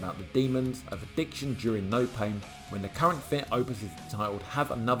lyrics about the demons of addiction during No Pain, when the current Fear opus is entitled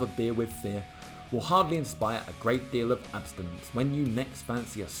Have Another Beer with Fear, will hardly inspire a great deal of abstinence when you next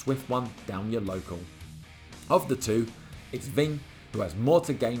fancy a swift one down your local. Of the two, it's Ving who has more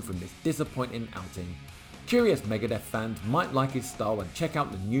to gain from this disappointing outing. Curious Megadeth fans might like his style and check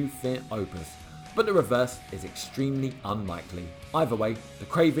out the new Fear opus, but the reverse is extremely unlikely. Either way, The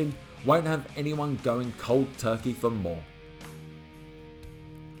Craving won't have anyone going cold turkey for more.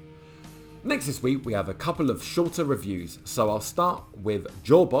 Next this week we have a couple of shorter reviews, so I'll start with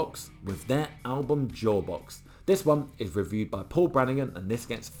Jawbox with their album Jawbox. This one is reviewed by Paul Brannigan and this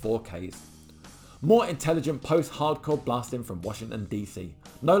gets 4Ks. More intelligent post-hardcore blasting from Washington DC.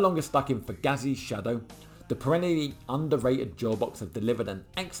 No longer stuck in Fugazi's shadow, the perennially underrated Jawbox have delivered an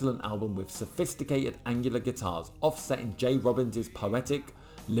excellent album with sophisticated angular guitars offsetting Jay Robbins' poetic,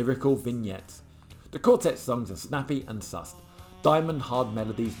 lyrical vignettes. The quartet songs are snappy and sussed, diamond hard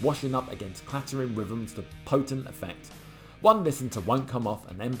melodies washing up against clattering rhythms to potent effect. One listen to Won't Come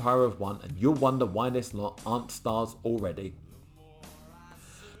Off and Empire of One and you'll wonder why this lot aren't stars already.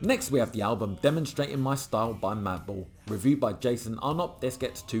 Next we have the album Demonstrating My Style by Madball, reviewed by Jason Arnott, this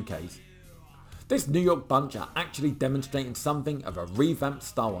gets 2Ks. This New York bunch are actually demonstrating something of a revamped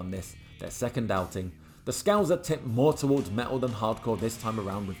style on this, their second outing. The scales are tipped more towards metal than hardcore this time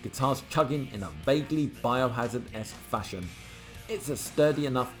around, with guitars chugging in a vaguely Biohazard-esque fashion. It's a sturdy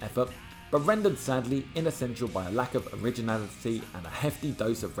enough effort, but rendered sadly inessential by a lack of originality and a hefty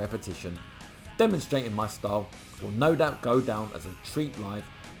dose of repetition. Demonstrating My Style will no doubt go down as a treat live,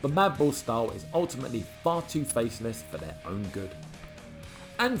 but Madball's style is ultimately far too faceless for their own good.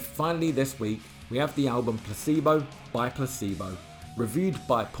 And finally this week, we have the album Placebo by Placebo, reviewed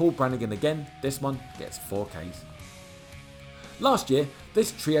by Paul Brannigan again, this one gets 4Ks. Last year,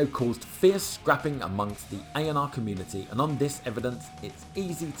 this trio caused fierce scrapping amongst the A&R community, and on this evidence, it's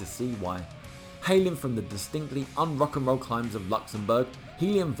easy to see why. Hailing from the distinctly un-rock'n'roll climes of Luxembourg,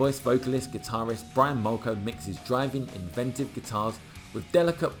 helium voice vocalist guitarist Brian Molko mixes driving, inventive guitars with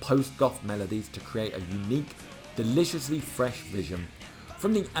delicate post-goth melodies to create a unique, deliciously fresh vision.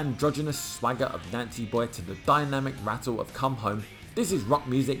 From the androgynous swagger of Nancy Boy to the dynamic rattle of Come Home, this is rock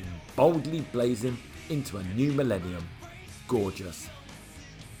music boldly blazing into a new millennium. Gorgeous.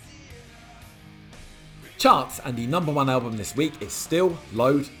 Charts, and the number one album this week is still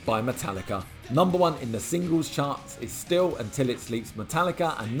Load by Metallica. Number 1 in the singles charts is still Until It Sleeps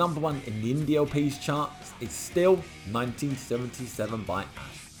Metallica, and number 1 in the indie LPs charts is still 1977 by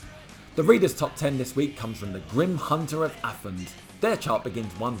Ash. The Reader's Top 10 this week comes from the Grim Hunter of Athens. Their chart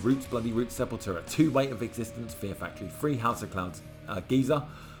begins 1 Roots Bloody Roots Sepultura, 2 Weight of Existence Fear Factory, 3 House of Clouds Giza,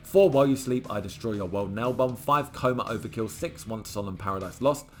 4 While You Sleep I Destroy Your World Nailbomb, 5 Coma Overkill, 6 Once Solemn Paradise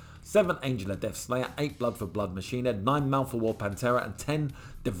Lost, 7 Angel of Death Slayer, 8 Blood for Blood Machine, 9 Mouth for War Pantera, and 10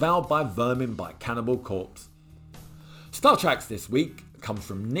 Devoured by Vermin by Cannibal Corpse. Star Tracks this week comes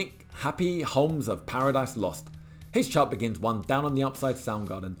from Nick Happy Holmes of Paradise Lost. His chart begins 1 Down on the Upside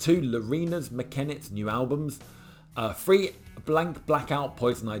Soundgarden, 2 Lorena's McKennett's new albums, 3 Blank Blackout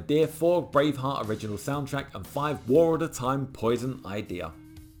Poison Idea, 4 Braveheart original soundtrack, and 5 War of the Time Poison Idea.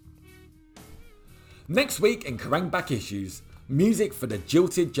 Next week in Kerrang Back Issues, music for the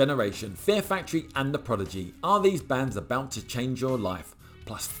jilted generation, Fear Factory and The Prodigy. Are these bands about to change your life?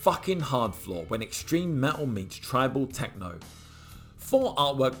 Plus fucking hard floor when extreme metal meets tribal techno. 4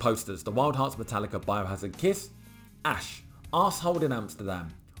 artwork posters, The Wild Hearts Metallica Biohazard Kiss, Ash, Arsehole in Amsterdam,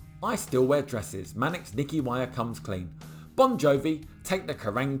 I Still Wear Dresses, Manic's Nicky Wire Comes Clean, Bon Jovi, Take the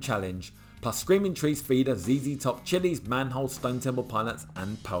Kerrang Challenge, plus Screaming Trees Feeder, ZZ Top, Chili's, Manhole, Stone Temple Pilots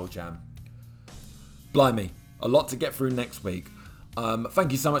and Pearl Jam. Blimey, a lot to get through next week.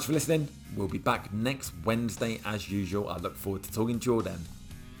 Thank you so much for listening. We'll be back next Wednesday as usual. I look forward to talking to you all then.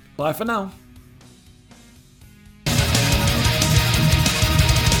 Bye for now.